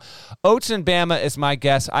 So Oates and Bama is my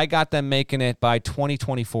guess. I got them making it by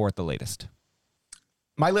 2024 at the latest.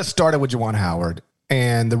 My list started with Juwan Howard,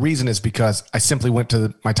 and the reason is because I simply went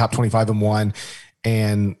to my top 25 and 1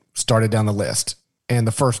 and started down the list. And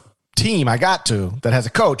the first team I got to that has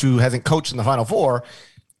a coach who hasn't coached in the Final Four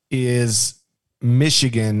is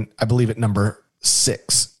Michigan, I believe at number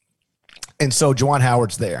 6. And so Juwan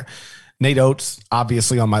Howard's there. Nate Oates,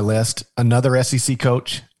 obviously on my list. Another SEC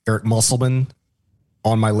coach, Eric Musselman,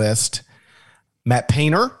 on my list. Matt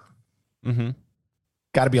Painter.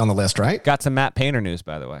 Got to be on the list, right? Got some Matt Painter news,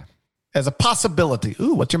 by the way. As a possibility.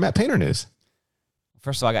 Ooh, what's your Matt Painter news?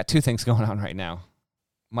 First of all, I got 2 things going on right now.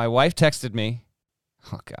 My wife texted me.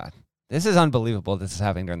 Oh, God. This is unbelievable. This is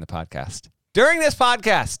happening during the podcast. During this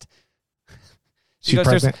podcast. She goes,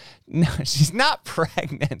 pregnant? No, she's not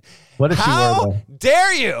pregnant. What if she were, though? How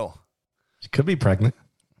dare you? She could be pregnant.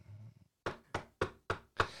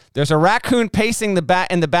 There's a raccoon pacing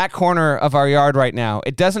in the back corner of our yard right now.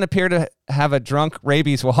 It doesn't appear to have a drunk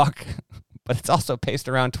rabies walk, but it's also paced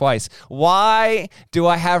around twice. Why do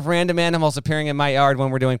I have random animals appearing in my yard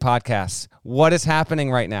when we're doing podcasts? What is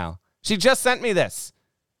happening right now? She just sent me this.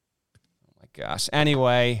 Oh, my gosh.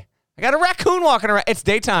 Anyway, I got a raccoon walking around. It's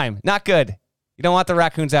daytime. Not good. You don't want the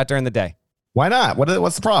raccoons out during the day. Why not?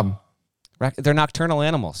 What's the problem? They're nocturnal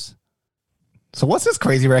animals. So what's this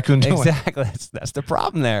crazy raccoon doing? Exactly. That's the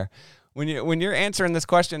problem there. When you're answering this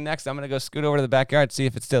question next, I'm going to go scoot over to the backyard, see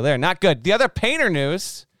if it's still there. Not good. The other Painter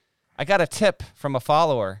news, I got a tip from a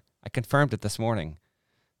follower. I confirmed it this morning.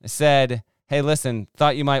 It said, hey, listen,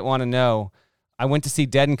 thought you might want to know. I went to see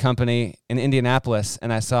Dead & Company in Indianapolis,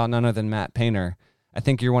 and I saw none other than Matt Painter. I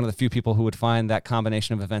think you're one of the few people who would find that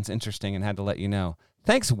combination of events interesting and had to let you know.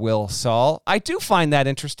 Thanks, Will Saul. I do find that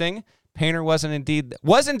interesting. Painter was indeed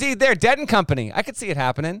there. Dead & Company. I could see it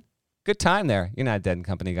happening. Good time there. You're not a Dead &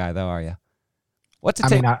 Company guy, though, are you? What's it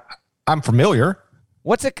take? I'm familiar.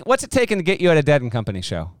 What's it taking to get you at a Dead & Company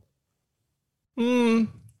show?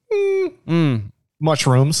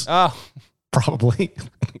 Mushrooms. Oh, probably.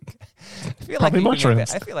 I feel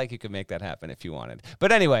like you could make that happen if you wanted.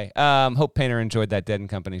 But anyway, hope Painter enjoyed that Dead &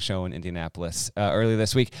 Company show in Indianapolis earlier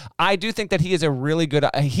this week. I do think that he is a really good.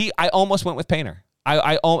 I almost went with Painter.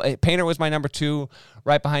 Painter was my number 2,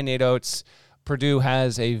 right behind Nate Oates. Purdue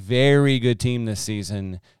has a very good team this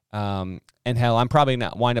season. And hell, I'm probably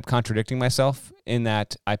not wind up contradicting myself in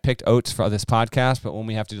that I picked Oates for this podcast, but when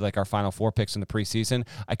we have to do like our Final Four picks in the preseason,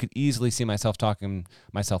 I could easily see myself talking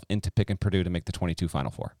myself into picking Purdue to make the 22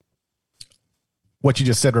 Final Four. What you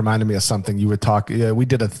just said reminded me of something you would talk. We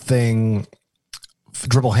did a thing,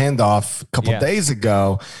 dribble handoff, a couple days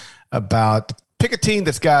ago about pick a team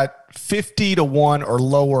that's got 50-1 or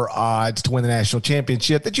lower odds to win the national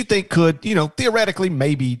championship that you think could, theoretically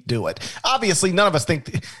maybe do it. Obviously, none of us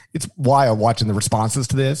think it's wild watching the responses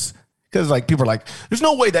to this because people are like, there's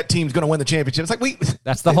no way that team's going to win the championship. It's like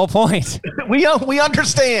that's the whole point. We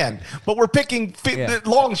understand, but we're picking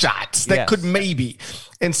long shots that could maybe.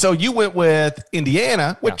 And so you went with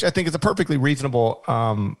Indiana, which I think is a perfectly reasonable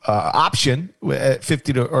option at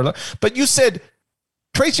 50 to or. But you said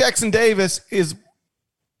Trace Jackson Davis is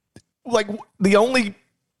like the only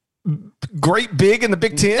great big in the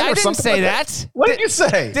Big Ten? I didn't say that. What did you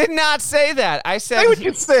say? Did not say that. I said Say what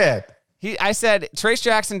you said. I said Trace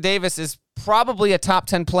Jackson Davis is probably a top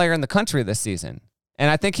 10 player in the country this season. And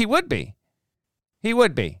I think he would be. He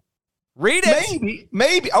would be. Read it.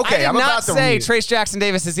 Maybe. Okay, I'm about to say Trace Jackson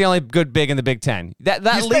Davis is the only good big in the Big Ten. That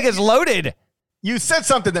league is loaded. You said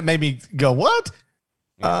something that made me go, what?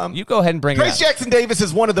 Yeah, you go ahead and bring Trace it up. Jackson Davis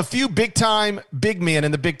is one of the few big-time big men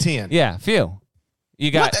in the Big Ten. Yeah, few.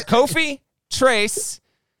 You got Kofi, Trace,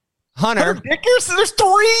 Hunter. Dickers? There's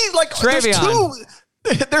three. Like, Travion.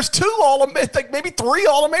 There's two maybe three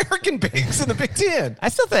All-American bigs in the Big Ten. I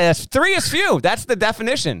still think three is few. That's the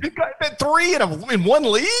definition. Three in one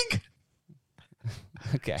league?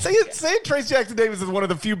 Okay. Saying Trace Jackson Davis is one of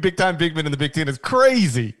the few big-time big men in the Big Ten is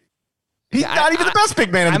crazy. He's not even the best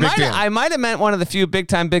big man in the Big Ten. I might have meant one of the few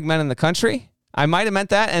big-time big men in the country. I might have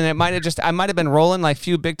meant that, and I might have been rolling like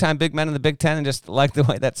few big-time big men in the Big Ten and just liked the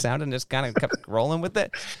way that sounded and just kind of kept rolling with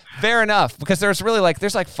it. Fair enough, because there's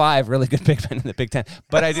like five really good big men in the Big Ten.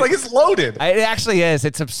 But it's loaded. It actually is.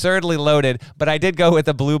 It's absurdly loaded, but I did go with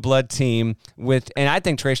a blue blood team and I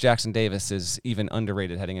think Trace Jackson Davis is even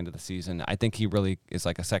underrated heading into the season. I think he really is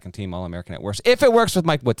like a second-team All-American at worst. If it works with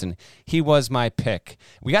Mike Woodson, he was my pick.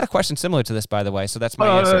 We got a question similar to this, by the way, so that's my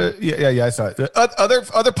answer. Yeah, I saw it.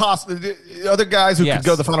 Other guys who could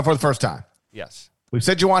go to the Final Four the first time. Yes. We've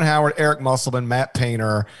said Juwan Howard, Eric Musselman, Matt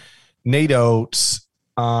Painter, Nate Oates,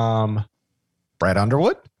 Brad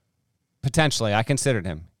Underwood. Potentially. I considered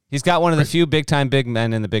him. He's got one of the few big-time big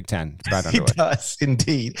men in the Big Ten. Brad Underwood. He does,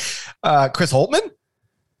 indeed. Chris Holtman?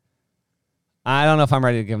 I don't know if I'm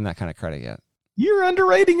ready to give him that kind of credit yet. You're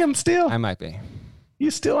underrating him still. I might be.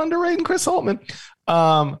 You're still underrating Chris Holtman.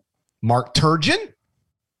 Mark Turgeon?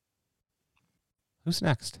 Who's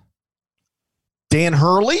next? Dan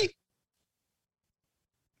Hurley?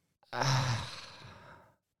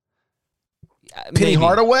 Penny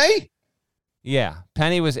Hardaway? Yeah,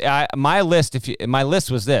 Penny was my list. My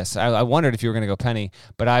list was this, I wondered if you were going to go Penny,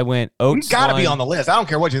 but I went Oates. He's got to be on the list. I don't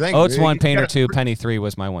care what you think. Oates 1, Painter 2, Penny 3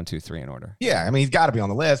 was my 1, 2, 3 in order. Yeah, I mean he's got to be on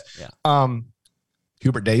the list. Yeah.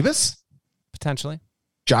 Hubert Davis, potentially.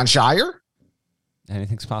 John Shire.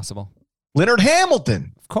 Anything's possible. Leonard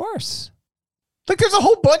Hamilton, of course. Like there's a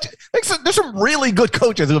whole bunch. There's some really good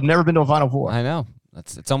coaches who have never been to a Final Four. I know.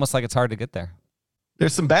 It's almost like it's hard to get there.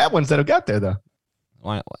 There's some bad ones that have got there though.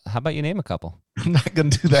 How about you name a couple? I'm not going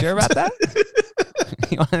to do that. Sure about that?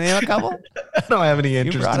 You want to name a couple? I don't have any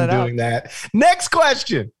interest in doing that. Next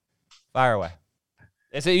question. Fire away.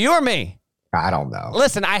 Is it you or me? I don't know.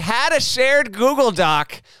 Listen, I had a shared Google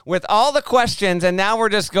Doc with all the questions, and now we're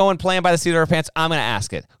just playing by the seat of our pants. I'm going to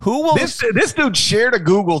ask it. Who will this dude shared a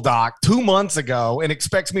Google Doc 2 months ago and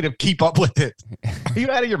expects me to keep up with it? Are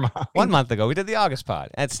you out of your mind? 1 month ago, we did the August pod.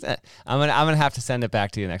 I'm gonna have to send it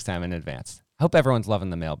back to you next time in advance. I hope everyone's loving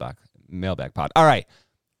the mailbag pod. All right.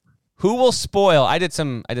 Who will spoil? I did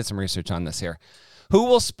some research on this here. Who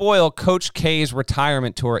will spoil Coach K's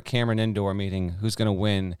retirement tour at Cameron Indoor meeting? Who's going to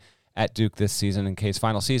win at Duke this season in K's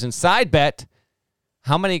final season? Side bet,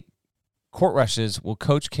 how many court rushes will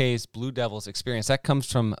Coach K's Blue Devils experience? That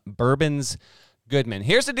comes from Bourbons Goodman.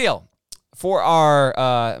 Here's the deal. For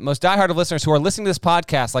our most diehard of listeners who are listening to this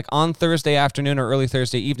podcast like on Thursday afternoon or early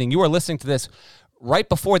Thursday evening, you are listening to this right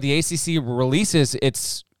before the ACC releases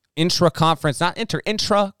its intra-conference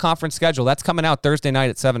schedule. That's coming out Thursday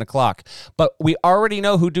night at 7 o'clock. But we already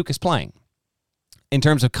know who Duke is playing in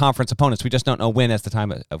terms of conference opponents. We just don't know when at the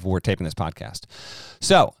time of we're taping this podcast.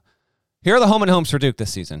 So here are the home and homes for Duke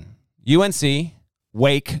this season. UNC,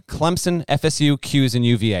 Wake, Clemson, FSU, Q's, and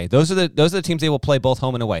UVA. Those are the teams they will play both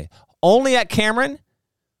home and away. Only at Cameron,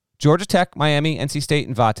 Georgia Tech, Miami, NC State,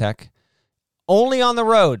 and Vatech. Only on the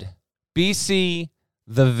road, BC,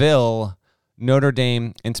 the Ville, Notre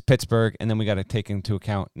Dame, and Pittsburgh, and then we got to take into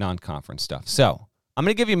account non-conference stuff. So I'm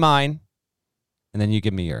going to give you mine, and then you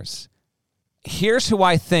give me yours. Here's who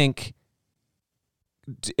I think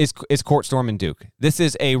is court storming Duke. This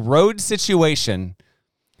is a road situation.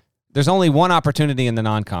 There's only one opportunity in the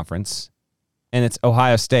non-conference, and it's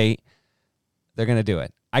Ohio State. They're going to do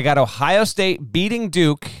it. I got Ohio State beating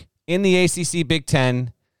Duke in the ACC Big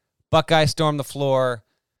Ten. Buckeyes storm the floor.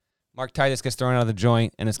 Mark Titus gets thrown out of the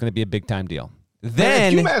joint, and it's going to be a big-time deal.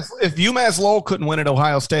 Then, if UMass Lowell couldn't win at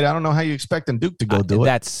Ohio State, I don't know how you expecting Duke to go do it.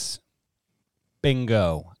 That's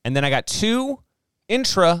bingo. And then I got 2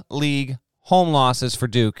 intra-league home losses for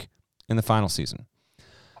Duke in the final season.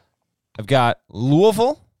 I've got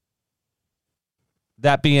Louisville,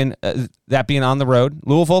 that being on the road.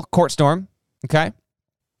 Louisville, court storm, okay?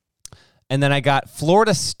 And then I got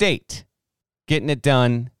Florida State getting it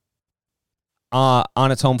done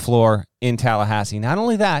on its home floor in Tallahassee. Not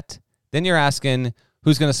only that, then you're asking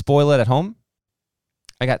who's going to spoil it at home.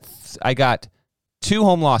 I got 2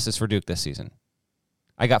 home losses for Duke this season.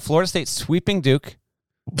 I got Florida State sweeping Duke.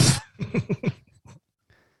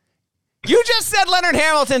 You just said Leonard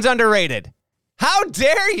Hamilton's underrated. How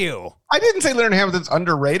dare you? I didn't say Leonard Hamilton's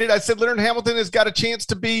underrated. I said Leonard Hamilton has got a chance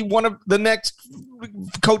to be one of the next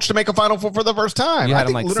coach to make a Final Four for the first time. I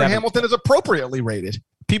think Leonard Hamilton is appropriately rated.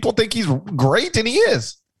 People think he's great, and he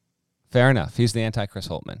is. Fair enough. He's the anti-Chris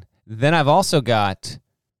Holtman. Then I've got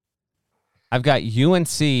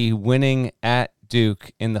UNC winning at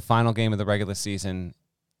Duke in the final game of the regular season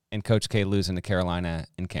and Coach K losing to Carolina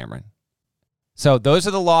in Cameron. So those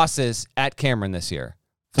are the losses at Cameron this year.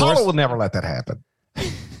 Paul will never let that happen.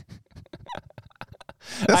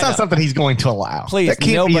 That's not something he's going to allow. Please, that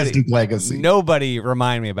can't be his Duke legacy. Nobody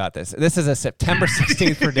remind me about this. This is a September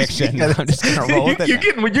 16th prediction. I'm just going to roll with it.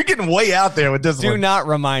 You're getting way out there with this one. Do not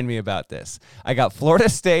remind me about this. I got Florida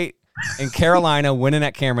State and Carolina winning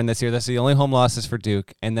at Cameron this year. That's the only home losses for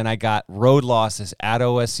Duke. And then I got road losses at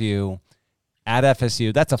OSU, at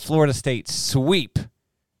FSU. That's a Florida State sweep.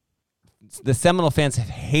 The Seminole fans have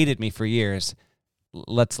hated me for years.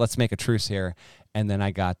 Let's make a truce here. And then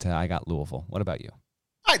I got Louisville. What about you?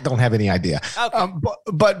 I don't have any idea.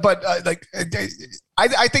 Okay.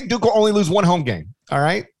 I think Duke will only lose one home game. All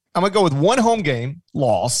right. I'm gonna go with one home game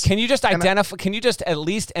loss. Can you just identify? Can you just at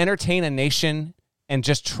least entertain a nation and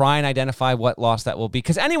just try and identify what loss that will be?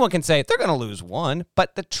 Because anyone can say they're going to lose one,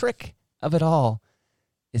 but the trick of it all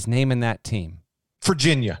is naming that team.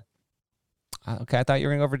 Virginia. Okay, I thought you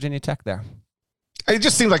were going to go Virginia Tech there. It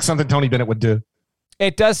just seems like something Tony Bennett would do.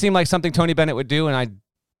 It does seem like something Tony Bennett would do, and I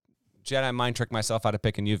Jedi mind trick myself out of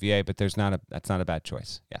picking UVA, but that's not a bad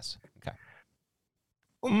choice. Yes. Okay.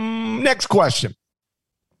 Next question.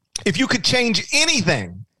 If you could change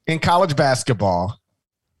anything in college basketball,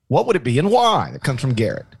 what would it be and why? It comes from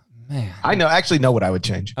Garrett. Man. I actually know what I would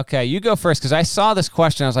change. Okay, you go first because I saw this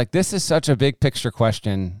question. I was like, this is such a big picture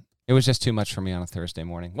question. It was just too much for me on a Thursday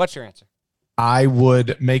morning. What's your answer? I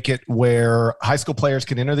would make it where high school players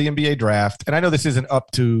can enter the NBA draft. And I know this isn't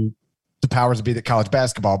up to the powers that be at college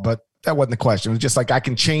basketball, but that wasn't the question. It was just like I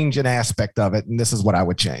can change an aspect of it, and this is what I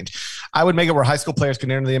would change. I would make it where high school players can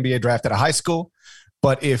enter the NBA draft at a high school.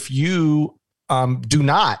 But if you do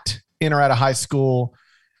not enter at a high school,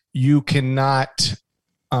 you cannot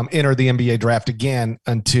enter the NBA draft again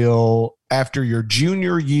until after your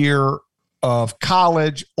junior year of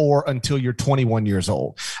college or until you're 21 years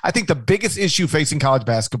old. I think the biggest issue facing college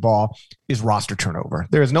basketball is roster turnover.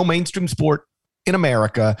 There is no mainstream sport in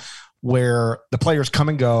America where the players come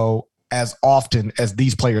and go as often as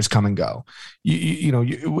these players come and go.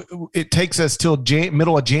 It takes us till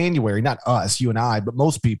middle of January, not us, you and I, but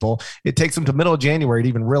most people, it takes them to middle of January to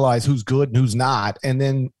even realize who's good and who's not. And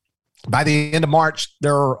then by the end of March,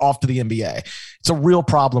 they're off to the NBA. It's a real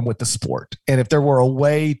problem with the sport. And if there were a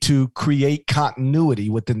way to create continuity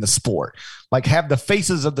within the sport, like have the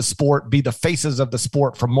faces of the sport be the faces of the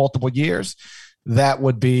sport for multiple years, that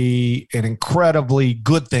would be an incredibly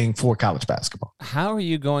good thing for college basketball. How are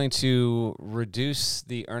you going to reduce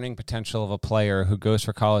the earning potential of a player who goes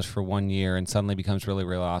for college for 1 year and suddenly becomes really,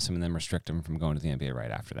 really awesome and then restrict him from going to the NBA right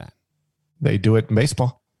after that? They do it in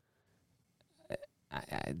baseball.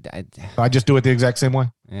 I just do it the exact same way.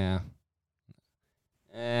 Yeah.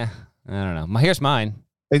 I don't know. Here's mine.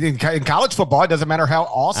 In college football, it doesn't matter how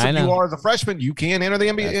awesome you are as a freshman, you can enter the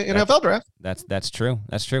NFL draft. That's true.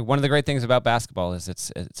 That's true. One of the great things about basketball is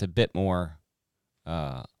it's a bit more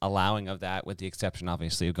allowing of that, with the exception,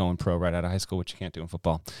 obviously, of going pro right out of high school, which you can't do in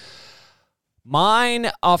football.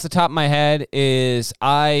 Mine, off the top of my head, is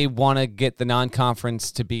I want to get the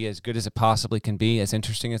non-conference to be as good as it possibly can be, as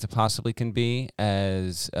interesting as it possibly can be,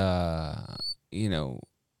 as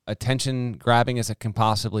attention-grabbing as it can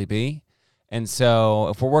possibly be. And so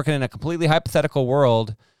if we're working in a completely hypothetical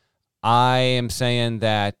world, I am saying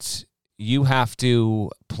that you have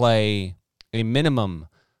to play a minimum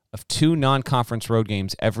of 2 non-conference road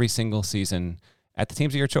games every single season at the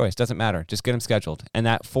teams of your choice. Doesn't matter. Just get them scheduled. And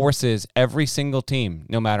that forces every single team,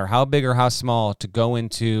 no matter how big or how small, to go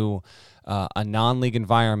into a non-league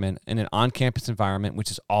environment and an on-campus environment,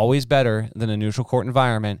 which is always better than a neutral court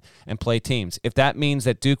environment, and play teams. If that means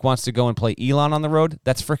that Duke wants to go and play Elon on the road,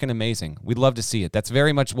 that's freaking amazing. We'd love to see it. That's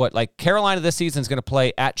very much what, like, Carolina this season is going to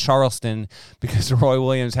play at Charleston because Roy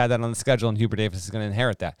Williams had that on the schedule and Hubert Davis is going to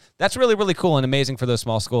inherit that. That's really, really cool and amazing for those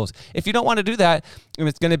small schools. If you don't want to do that,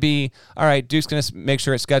 it's going to be, all right, Duke's going to make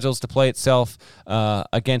sure it schedules to play itself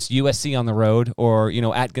against USC on the road or,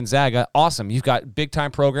 at Gonzaga. Awesome. You've got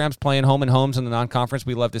big-time programs playing home and homes in the non-conference,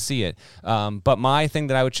 we love to see it. But my thing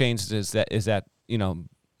that I would change is that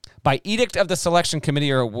by edict of the selection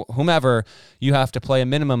committee or whomever, you have to play a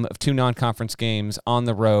minimum of 2 non-conference games on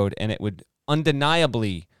the road, and it would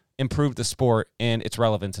undeniably improve the sport and its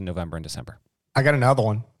relevance in November and December. I got another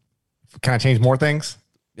one. Can I change more things?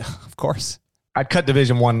 Of course. I'd cut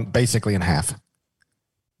Division I basically in half.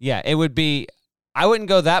 Yeah, it would be. I wouldn't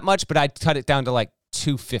go that much, but I'd cut it down to like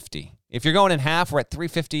 250. If you're going in half, we're at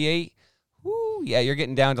 358. Woo, yeah, you're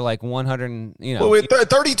getting down to like 100. Well, with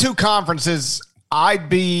 32 conferences, I'd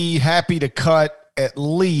be happy to cut at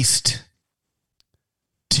least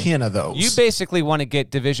 10 of those. You basically want to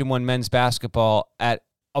get Division I men's basketball at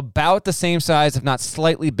about the same size, if not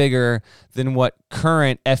slightly bigger, than what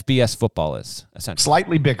current FBS football is, essentially.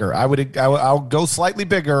 Slightly bigger. I'll go slightly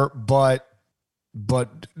bigger, but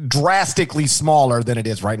drastically smaller than it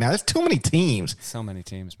is right now. There's too many teams. So many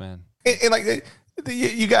teams, man. And like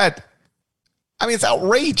you got, I mean, it's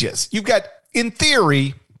outrageous. You've got, in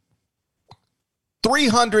theory,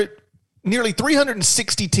 nearly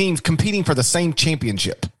 360 teams competing for the same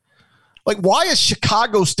championship. Like, why is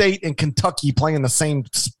Chicago State and Kentucky playing the same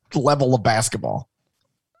level of basketball?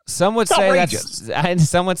 Some would say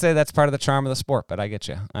that's part of the charm of the sport, but I get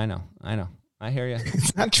you. I know. I hear you.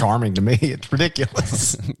 It's not charming to me. It's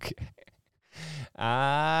ridiculous. Okay.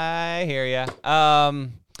 I hear you.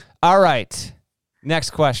 All right.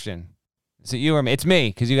 Next question. Is it you or me? It's me,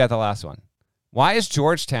 because you got the last one. Why is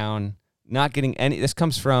Georgetown not getting any? This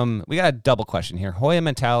comes from, we got a double question here. Hoya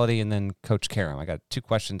mentality and then Coach Karam. I got 2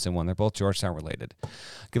 questions in one. They're both Georgetown related.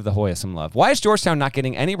 Give the Hoya some love. Why is Georgetown not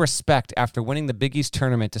getting any respect after winning the Big East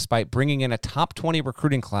tournament despite bringing in a top 20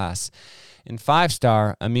 recruiting class in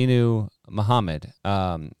 5-star Aminu Muhammad?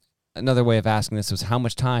 Another way of asking this was, how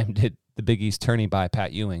much time did the Big East tourney by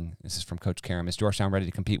Pat Ewing? This is from Coach Karam. Is Georgetown ready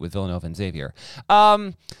to compete with Villanova and Xavier?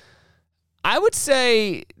 I would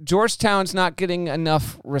say Georgetown's not getting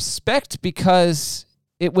enough respect because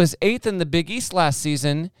it was 8th in the Big East last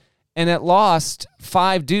season, and it lost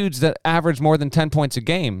 5 dudes that averaged more than 10 points a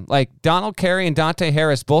game. Like Donald Carey and Dante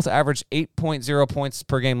Harris both averaged 8.0 points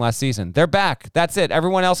per game last season. They're back. That's it.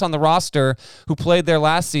 Everyone else on the roster who played there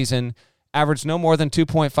last season averaged no more than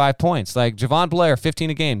 2.5 points. Like Javon Blair, 15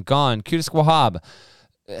 a game, gone. Qudus Wahab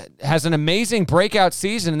has an amazing breakout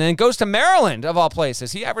season and then goes to Maryland, of all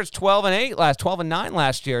places. He averaged 12 and 9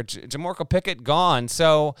 last year. Jamorko Pickett gone.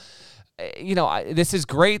 So, this is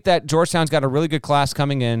great that Georgetown's got a really good class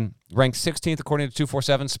coming in, ranked 16th according to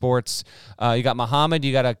 247 Sports. You got Muhammad.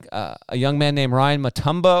 You got a young man named Ryan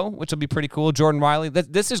Mutombo, which will be pretty cool. Jordan Riley.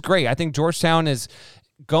 This is great. I think Georgetown is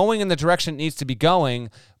going in the direction it needs to be going,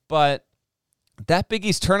 but that Big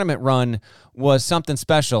East tournament run was something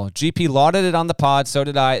special. GP lauded it on the pod, so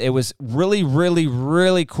did I. It was really, really,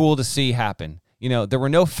 really cool to see happen. There were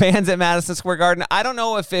no fans at Madison Square Garden. I don't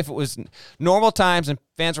know if it was normal times and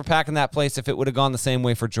fans were packing that place, if it would have gone the same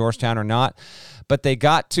way for Georgetown or not. But they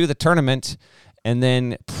got to the tournament and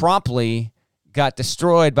then promptly got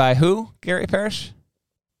destroyed by who, Gary Parrish?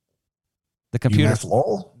 The computer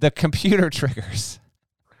triggers.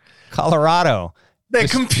 Colorado. The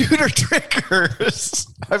computer triggers.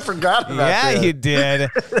 I forgot about that. Yeah, you did.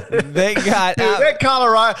 They got that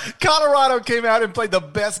Colorado came out and played the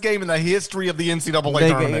best game in the history of the NCAA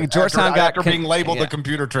tournament. Georgetown after being labeled the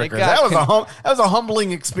computer triggers. That was a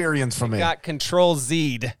humbling experience for me. Got Control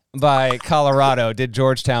Z'd by Colorado, did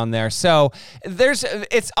Georgetown there. So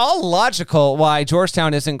it's all logical why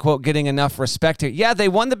Georgetown isn't, quote, getting enough respect here. Yeah, they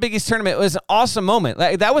won the Big East tournament. It was an awesome moment.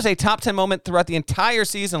 That was a top 10 moment throughout the entire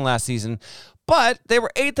season last season. But they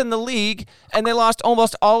were 8th in the league, and they lost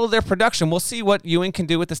almost all of their production. We'll see what Ewing can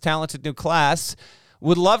do with this talented new class.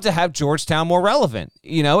 Would love to have Georgetown more relevant.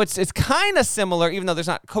 It's kind of similar, even though there's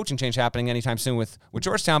not coaching change happening anytime soon with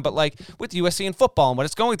Georgetown, but like with USC and football and what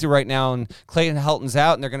it's going through right now, and Clayton Helton's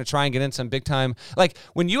out, and they're going to try and get in some big time. Like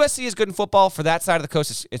when USC is good in football for that side of the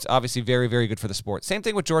coast, it's obviously very, very good for the sport. Same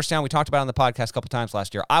thing with Georgetown. We talked about it on the podcast a couple times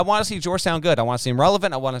last year. I want to see Georgetown good. I want to see them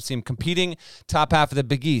relevant. I want to see them competing top half of the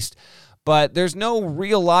Big East. But there's no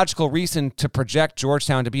real logical reason to project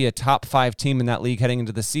Georgetown to be a top 5 team in that league heading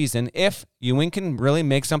into the season. If Ewing can really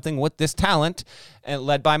make something with this talent, and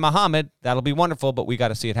led by Muhammad, that'll be wonderful, but we got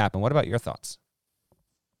to see it happen. What about your thoughts?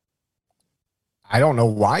 I don't know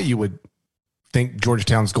why you would think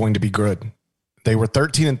Georgetown's going to be good. They were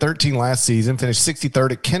 13-13 last season, finished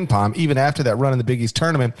 63rd at KenPom, even after that run in the Big East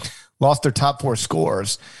tournament, lost their top 4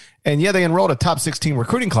 scorers. And yeah, they enrolled a top 16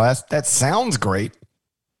 recruiting class. That sounds great.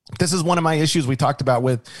 This is one of my issues we talked about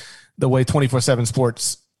with the way 247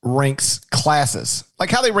 Sports ranks classes. Like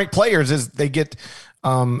how they rank players is they get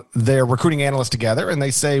their recruiting analysts together, and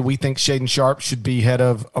they say, we think Shaden Sharp should be head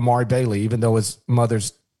of Amari Bailey, even though his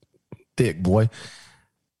mother's thick, boy.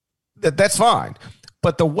 That's fine.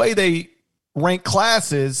 But the way they rank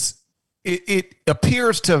classes, it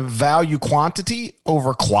appears to value quantity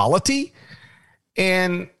over quality.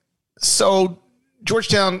 And so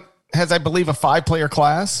Georgetown has, I believe, a 5-player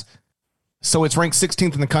class. So it's ranked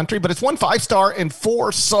 16th in the country, but it's 1 5-star and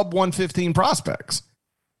 4 sub 115 prospects.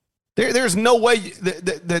 There's no way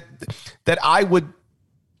that I would,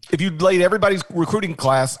 if you laid everybody's recruiting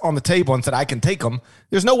class on the table and said, I can take them,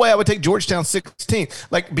 there's no way I would take Georgetown 16th.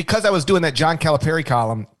 Like, because I was doing that John Calipari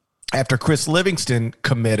column after Chris Livingston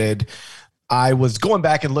committed, I was going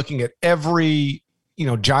back and looking at every,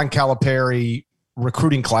 John Calipari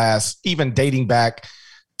recruiting class, even dating back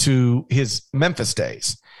to his Memphis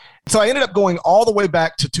days. So I ended up going all the way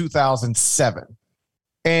back to 2007.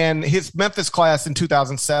 And his Memphis class in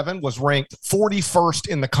 2007 was ranked 41st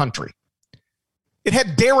in the country. It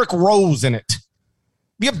had Derrick Rose in it.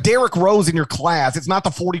 You have Derrick Rose in your class. It's not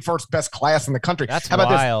the 41st best class in the country. That's How about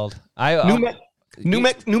wild.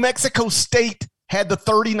 This? New Mexico State had the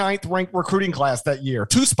 39th ranked recruiting class that year.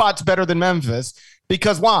 2 spots better than Memphis.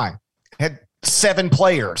 Because why? It had 7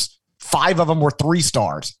 players. 5 of them were 3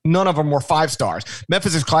 stars. None of them were 5 stars.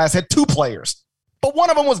 Memphis's class had 2 players. But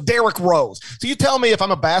one of them was Derrick Rose. So you tell me, if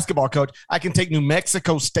I'm a basketball coach, I can take New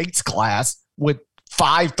Mexico State's class with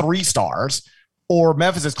 5 3-stars, or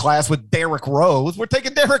Memphis's class with Derrick Rose. We're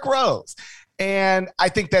taking Derrick Rose. And I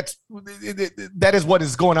think that is what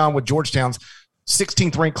is going on with Georgetown's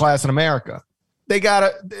 16th ranked class in America. They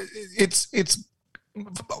got it's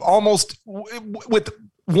almost, with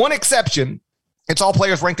one exception, it's all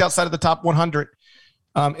players ranked outside of the top 100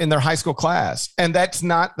 in their high school class. And that's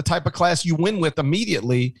not the type of class you win with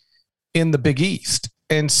immediately in the Big East.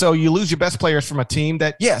 And so you lose your best players from a team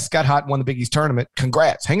that, yes, got hot and won the Big East tournament.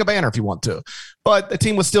 Congrats. Hang a banner if you want to. But the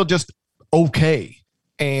team was still just okay.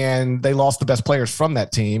 And they lost the best players from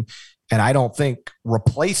that team. And I don't think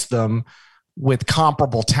replaced them with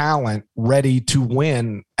comparable talent ready to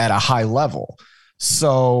win at a high level.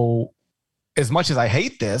 So as much as I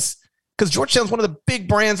hate this, because Georgetown's one of the big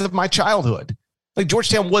brands of my childhood. Like,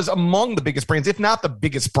 Georgetown was among the biggest brands, if not the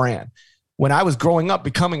biggest brand, when I was growing up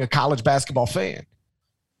becoming a college basketball fan.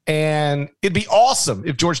 And it'd be awesome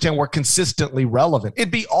if Georgetown were consistently relevant.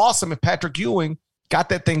 It'd be awesome if Patrick Ewing got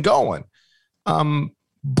that thing going.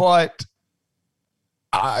 But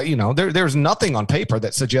there's nothing on paper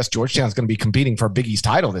that suggests Georgetown's going to be competing for a Big East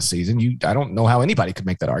title this season. I don't know how anybody could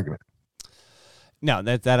make that argument. No,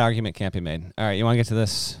 that argument can't be made. All right, you want to get to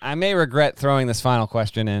this? I may regret throwing this final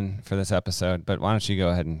question in for this episode, but why don't you go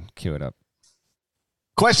ahead and cue it up?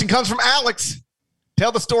 Question comes from Alex.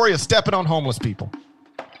 Tell the story of stepping on homeless people.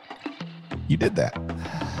 You did that.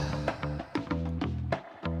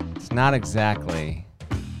 It's not exactly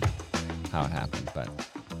how it happened, but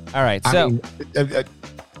all right. So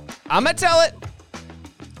I'm going to tell it.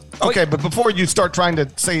 Okay, but before you start trying to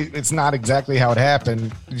say it's not exactly how it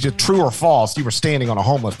happened, just true or false, you were standing on a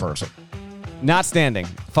homeless person. Not standing.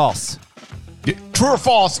 False. True or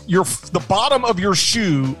false, the bottom of your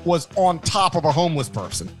shoe was on top of a homeless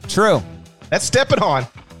person. True. That's stepping on.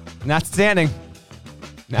 Not standing.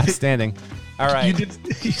 Not standing. All right. You did.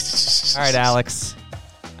 All right, Alex.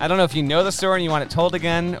 I don't know if you know the story and you want it told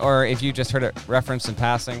again, or if you just heard it referenced in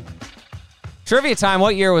passing. Trivia time.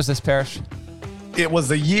 What year was this, Parrish? It was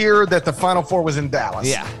the year that the Final Four was in Dallas.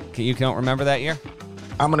 Yeah. You don't remember that year?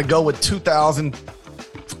 I'm going to go with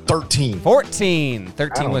 2013. 13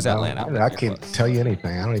 was Atlanta. I can't tell you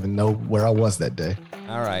anything. I don't even know where I was that day.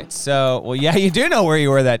 All right. So, well, yeah, you do know where you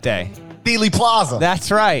were that day. Dealey Plaza.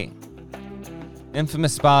 That's right.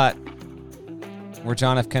 Infamous spot where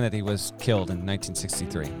John F. Kennedy was killed in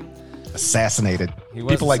 1963. Assassinated.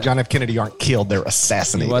 People like John F. Kennedy aren't killed. They're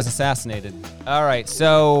assassinated. He was assassinated. All right.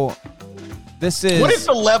 So this is... What is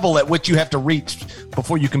the level at which you have to reach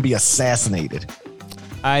before you can be assassinated?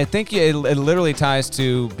 I think it literally ties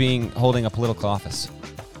to holding a political office.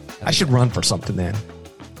 I should run for something then.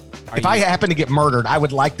 If I happen to get murdered, I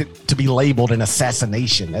would like it to be labeled an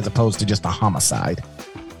assassination as opposed to just a homicide.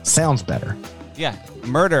 Sounds better. Yeah.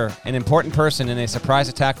 Murder an important person in a surprise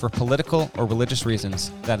attack for political or religious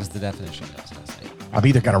reasons. That is the definition of assassination. I've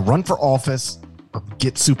either got to run for office or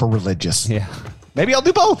get super religious. Yeah. Maybe I'll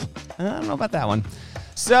do both. I don't know about that one.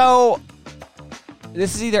 So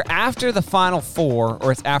this is either after the Final Four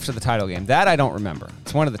or it's after the title game. That I don't remember.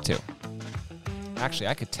 It's one of the two. Actually,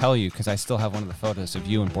 I could tell you because I still have one of the photos of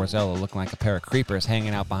you and Borzello looking like a pair of creepers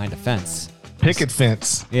hanging out behind a fence Picket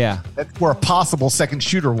fence. Yeah. That's where a possible second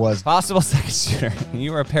shooter was. Possible second shooter.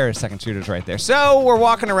 You were a pair of second shooters right there. So we're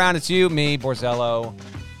walking around. It's you, me, Borzello,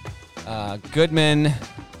 Goodman.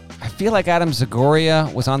 I feel like Adam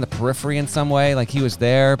Zagoria was on the periphery in some way. Like he was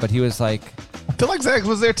there, but he was like... I feel like Zags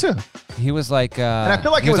was there too. He was like... and I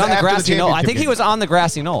feel like he was on the after grassy knoll. I think game. he was on the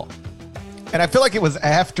grassy knoll. And I feel like it was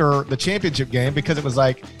after the championship game because it was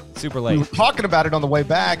like... Super late. We were talking about it on the way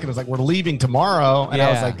back, and it was like, we're leaving tomorrow. And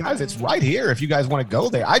I was Yeah. like, guys, it's right here if you guys want to go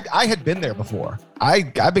there. I had been there before.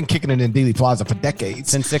 I've been kicking it in Dealey Plaza for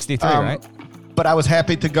decades. Since 63, right? But I was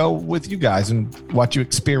happy to go with you guys and watch you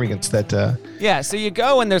experience that. Yeah, so you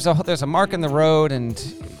go, and there's a mark in the road, and,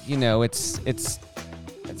 you know, it's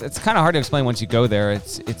kind of hard to explain once you go there.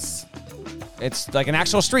 It's like an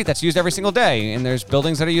actual street that's used every single day, and there's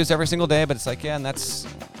buildings that are used every single day, but it's like, yeah, and that's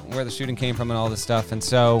where the shooting came from and all this stuff. And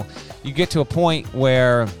so you get to a point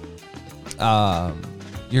where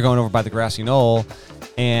you're going over by the grassy knoll,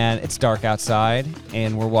 and it's dark outside,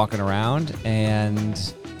 and we're walking around,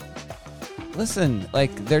 and listen,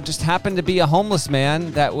 like there just happened to be a homeless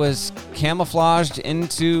man that was camouflaged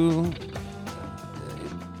into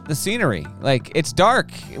the scenery. Like, it's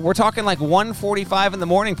dark. We're talking like 1:45 in the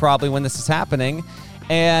morning probably when this is happening,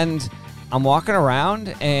 and I'm walking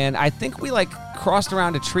around, and I think we like crossed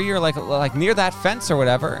around a tree or like near that fence or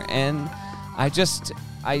whatever, and I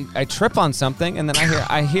trip on something, and then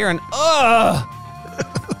I hear an ugh,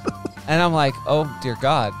 and I'm like, oh dear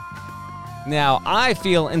God. Now I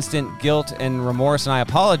feel instant guilt and remorse, and I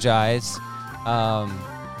apologize.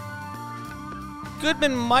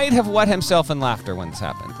 Goodman might have wet himself in laughter when this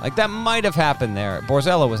happened. Like, that might have happened there.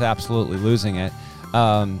 Borzello was absolutely losing it.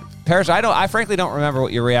 Parrish, I frankly don't remember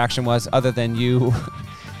what your reaction was, other than you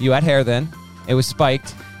had hair then. It was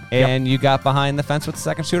spiked, and you got behind the fence with the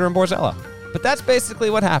second shooter and Borzello. But that's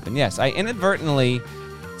basically what happened. Yes, I inadvertently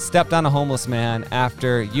stepped on a homeless man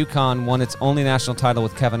after UConn won its only national title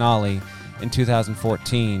with Kevin Ollie in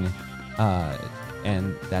 2014,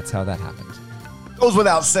 and that's how that happened. Goes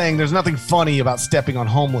without saying, there's nothing funny about stepping on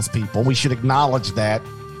homeless people. We should acknowledge that.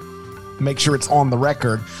 Make sure it's on the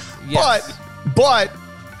record. Yes. But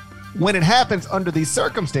when it happens under these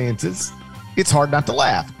circumstances, it's hard not to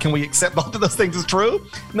laugh. Can we accept both of those things as true?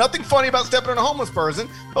 Nothing funny about stepping on a homeless person,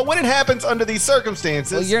 but when it happens under these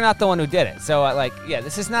circumstances... Well, you're not the one who did it. So,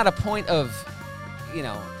 this is not a point of,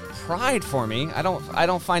 pride for me. I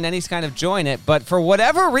don't find any kind of joy in it, but for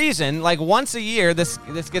whatever reason, like once a year, this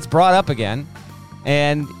gets brought up again,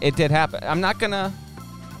 and it did happen. I'm not gonna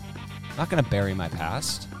bury my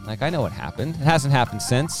past. Like, I know what happened. It hasn't happened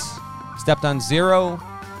since. Stepped on 0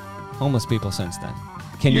 homeless people since then.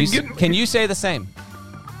 Can you say the same?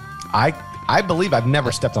 I believe I've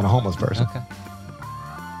never stepped on a homeless person. Okay.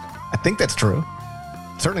 I think that's true.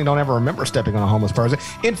 Certainly don't ever remember stepping on a homeless person.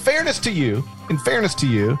 In fairness to you,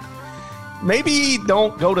 maybe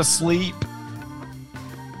don't go to sleep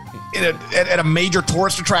at a major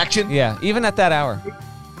tourist attraction. Yeah, even at that hour.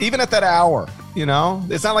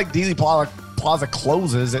 It's not like Dealey Plaza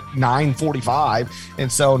closes at 9:45,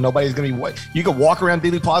 and so nobody's going to be... You can walk around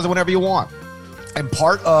Dealey Plaza whenever you want. And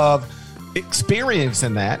part of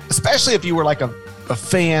experiencing that, especially if you were like a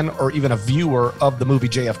fan or even a viewer of the movie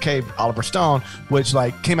JFK, Oliver Stone, which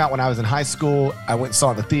came out when I was in high school. I went and saw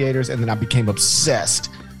it in the theaters, and then I became obsessed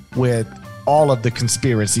with all of the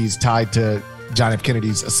conspiracies tied to John F.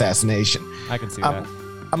 Kennedy's assassination. I can see that.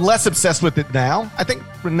 I'm less obsessed with it now. I think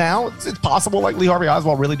now it's possible like Lee Harvey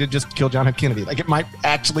Oswald really did just kill John F. Kennedy. Like, it might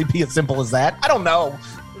actually be as simple as that. I don't know.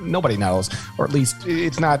 Nobody knows, or at least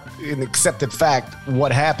it's not an accepted fact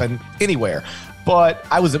what happened anywhere. But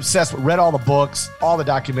I was obsessed with, read all the books, all the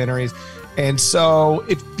documentaries. And so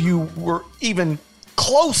if you were even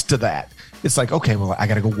close to that, it's like, okay, well, I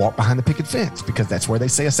got to go walk behind the picket fence because that's where they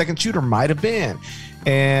say a second shooter might have been.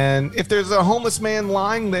 And if there's a homeless man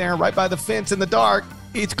lying there right by the fence in the dark,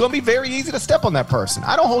 it's going to be very easy to step on that person.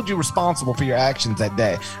 I don't hold you responsible for your actions that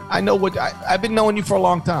day. I know I've been knowing you for a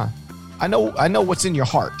long time. I know what's in your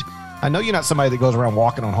heart. I know you're not somebody that goes around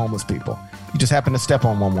walking on homeless people. You just happen to step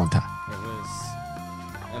on one time. It was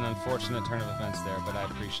an unfortunate turn of events there, but I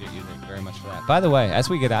appreciate you very much for that. By the way, as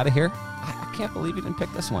we get out of here, I can't believe you didn't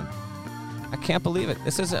pick this one. I can't believe it.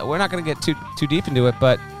 We're not going to get too deep into it,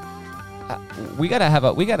 but we gotta have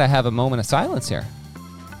a moment of silence here.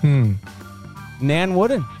 Nan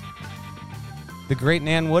Wooden, the great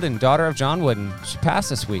Nan Wooden, daughter of John Wooden, she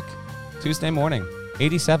passed this week, Tuesday morning,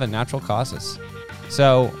 87, natural causes.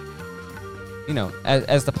 So,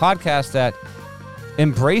 as the podcast that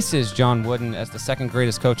embraces John Wooden as the second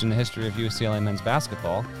greatest coach in the history of UCLA men's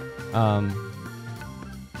basketball,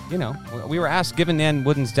 we were asked, given Nan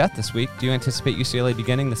Wooden's death this week, do you anticipate UCLA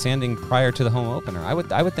beginning the sanding prior to the home opener? I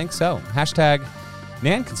would think so. Hashtag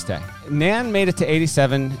Nan can stay. Nan made it to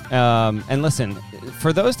 87. And listen,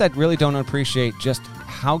 for those that really don't appreciate just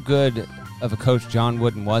how good of a coach John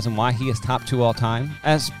Wooden was and why he is top 2 all time,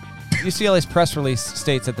 as UCLA's press release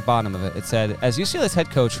states at the bottom of it, it said, as UCLA's head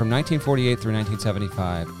coach from 1948 through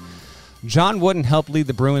 1975, John Wooden helped lead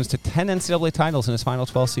the Bruins to 10 NCAA titles in his final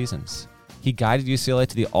 12 seasons. He guided UCLA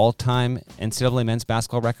to the all-time NCAA men's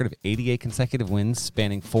basketball record of 88 consecutive wins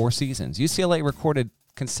spanning 4 seasons. UCLA recorded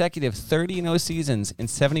consecutive 30-0 seasons in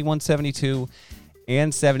 71-72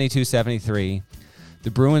 and 72-73.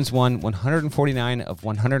 The Bruins won 149 of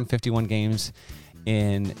 151 games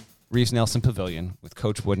in Reeves-Nelson Pavilion with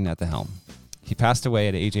Coach Wooden at the helm. He passed away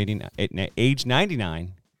at age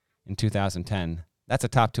 99 in 2010. That's a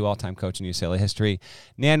top 2 all-time coach in UCLA history.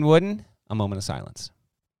 Nan Wooden, a moment of silence.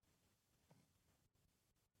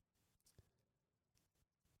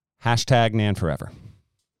 Hashtag Nan forever.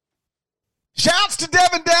 Shouts to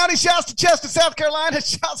Devin Downey. Shouts to Chester, South Carolina.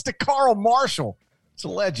 Shouts to Carl Marshall. It's a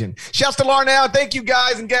legend. Shouts to Larnell. Thank you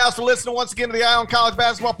guys and gals for listening once again to the Eye on College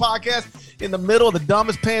Basketball Podcast in the middle of the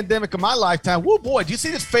dumbest pandemic of my lifetime. Woo, boy, do you see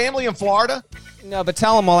this family in Florida? No, but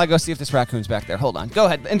tell them while I go see if this raccoon's back there. Hold on. Go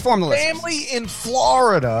ahead. Inform the listeners. Family in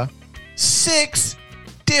Florida, 6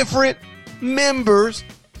 different members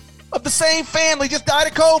of the same family just died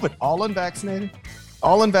of COVID. All unvaccinated.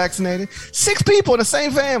 6 people in the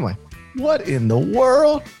same family. What in the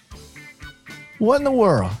world? What in the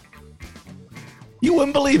world? You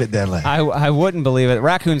wouldn't believe it, Denley. I wouldn't believe it.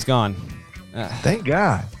 Raccoon's gone. Thank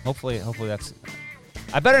God. Hopefully that's...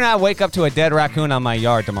 I better not wake up to a dead raccoon on my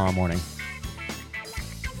yard tomorrow morning.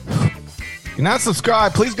 If you're not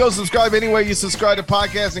subscribed, please go subscribe anywhere you subscribe to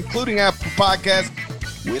podcasts, including Apple Podcasts.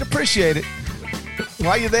 We'd appreciate it.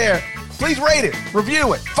 While you're there, please rate it,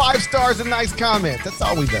 review it, 5 stars and nice comments. That's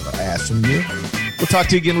all we've ever asked from you. We'll talk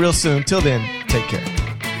to you again real soon. Till then, take care.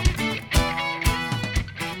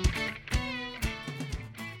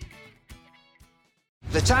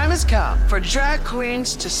 The time has come for drag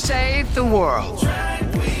queens to save the world.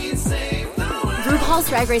 RuPaul's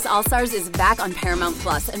Drag Race All-Stars is back on Paramount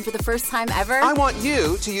Plus, and for the first time ever, I want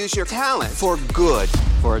you to use your talent for good,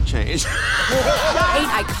 for a change. 8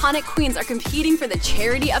 iconic queens are competing for the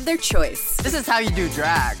charity of their choice. This is how you do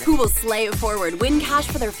drag. Who will slay it forward, win cash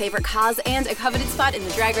for their favorite cause, and a coveted spot in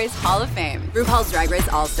the Drag Race Hall of Fame. RuPaul's Drag Race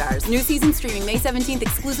All-Stars. New season streaming May 17th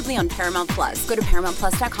exclusively on Paramount Plus. Go to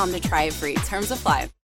ParamountPlus.com to try it free. Terms apply.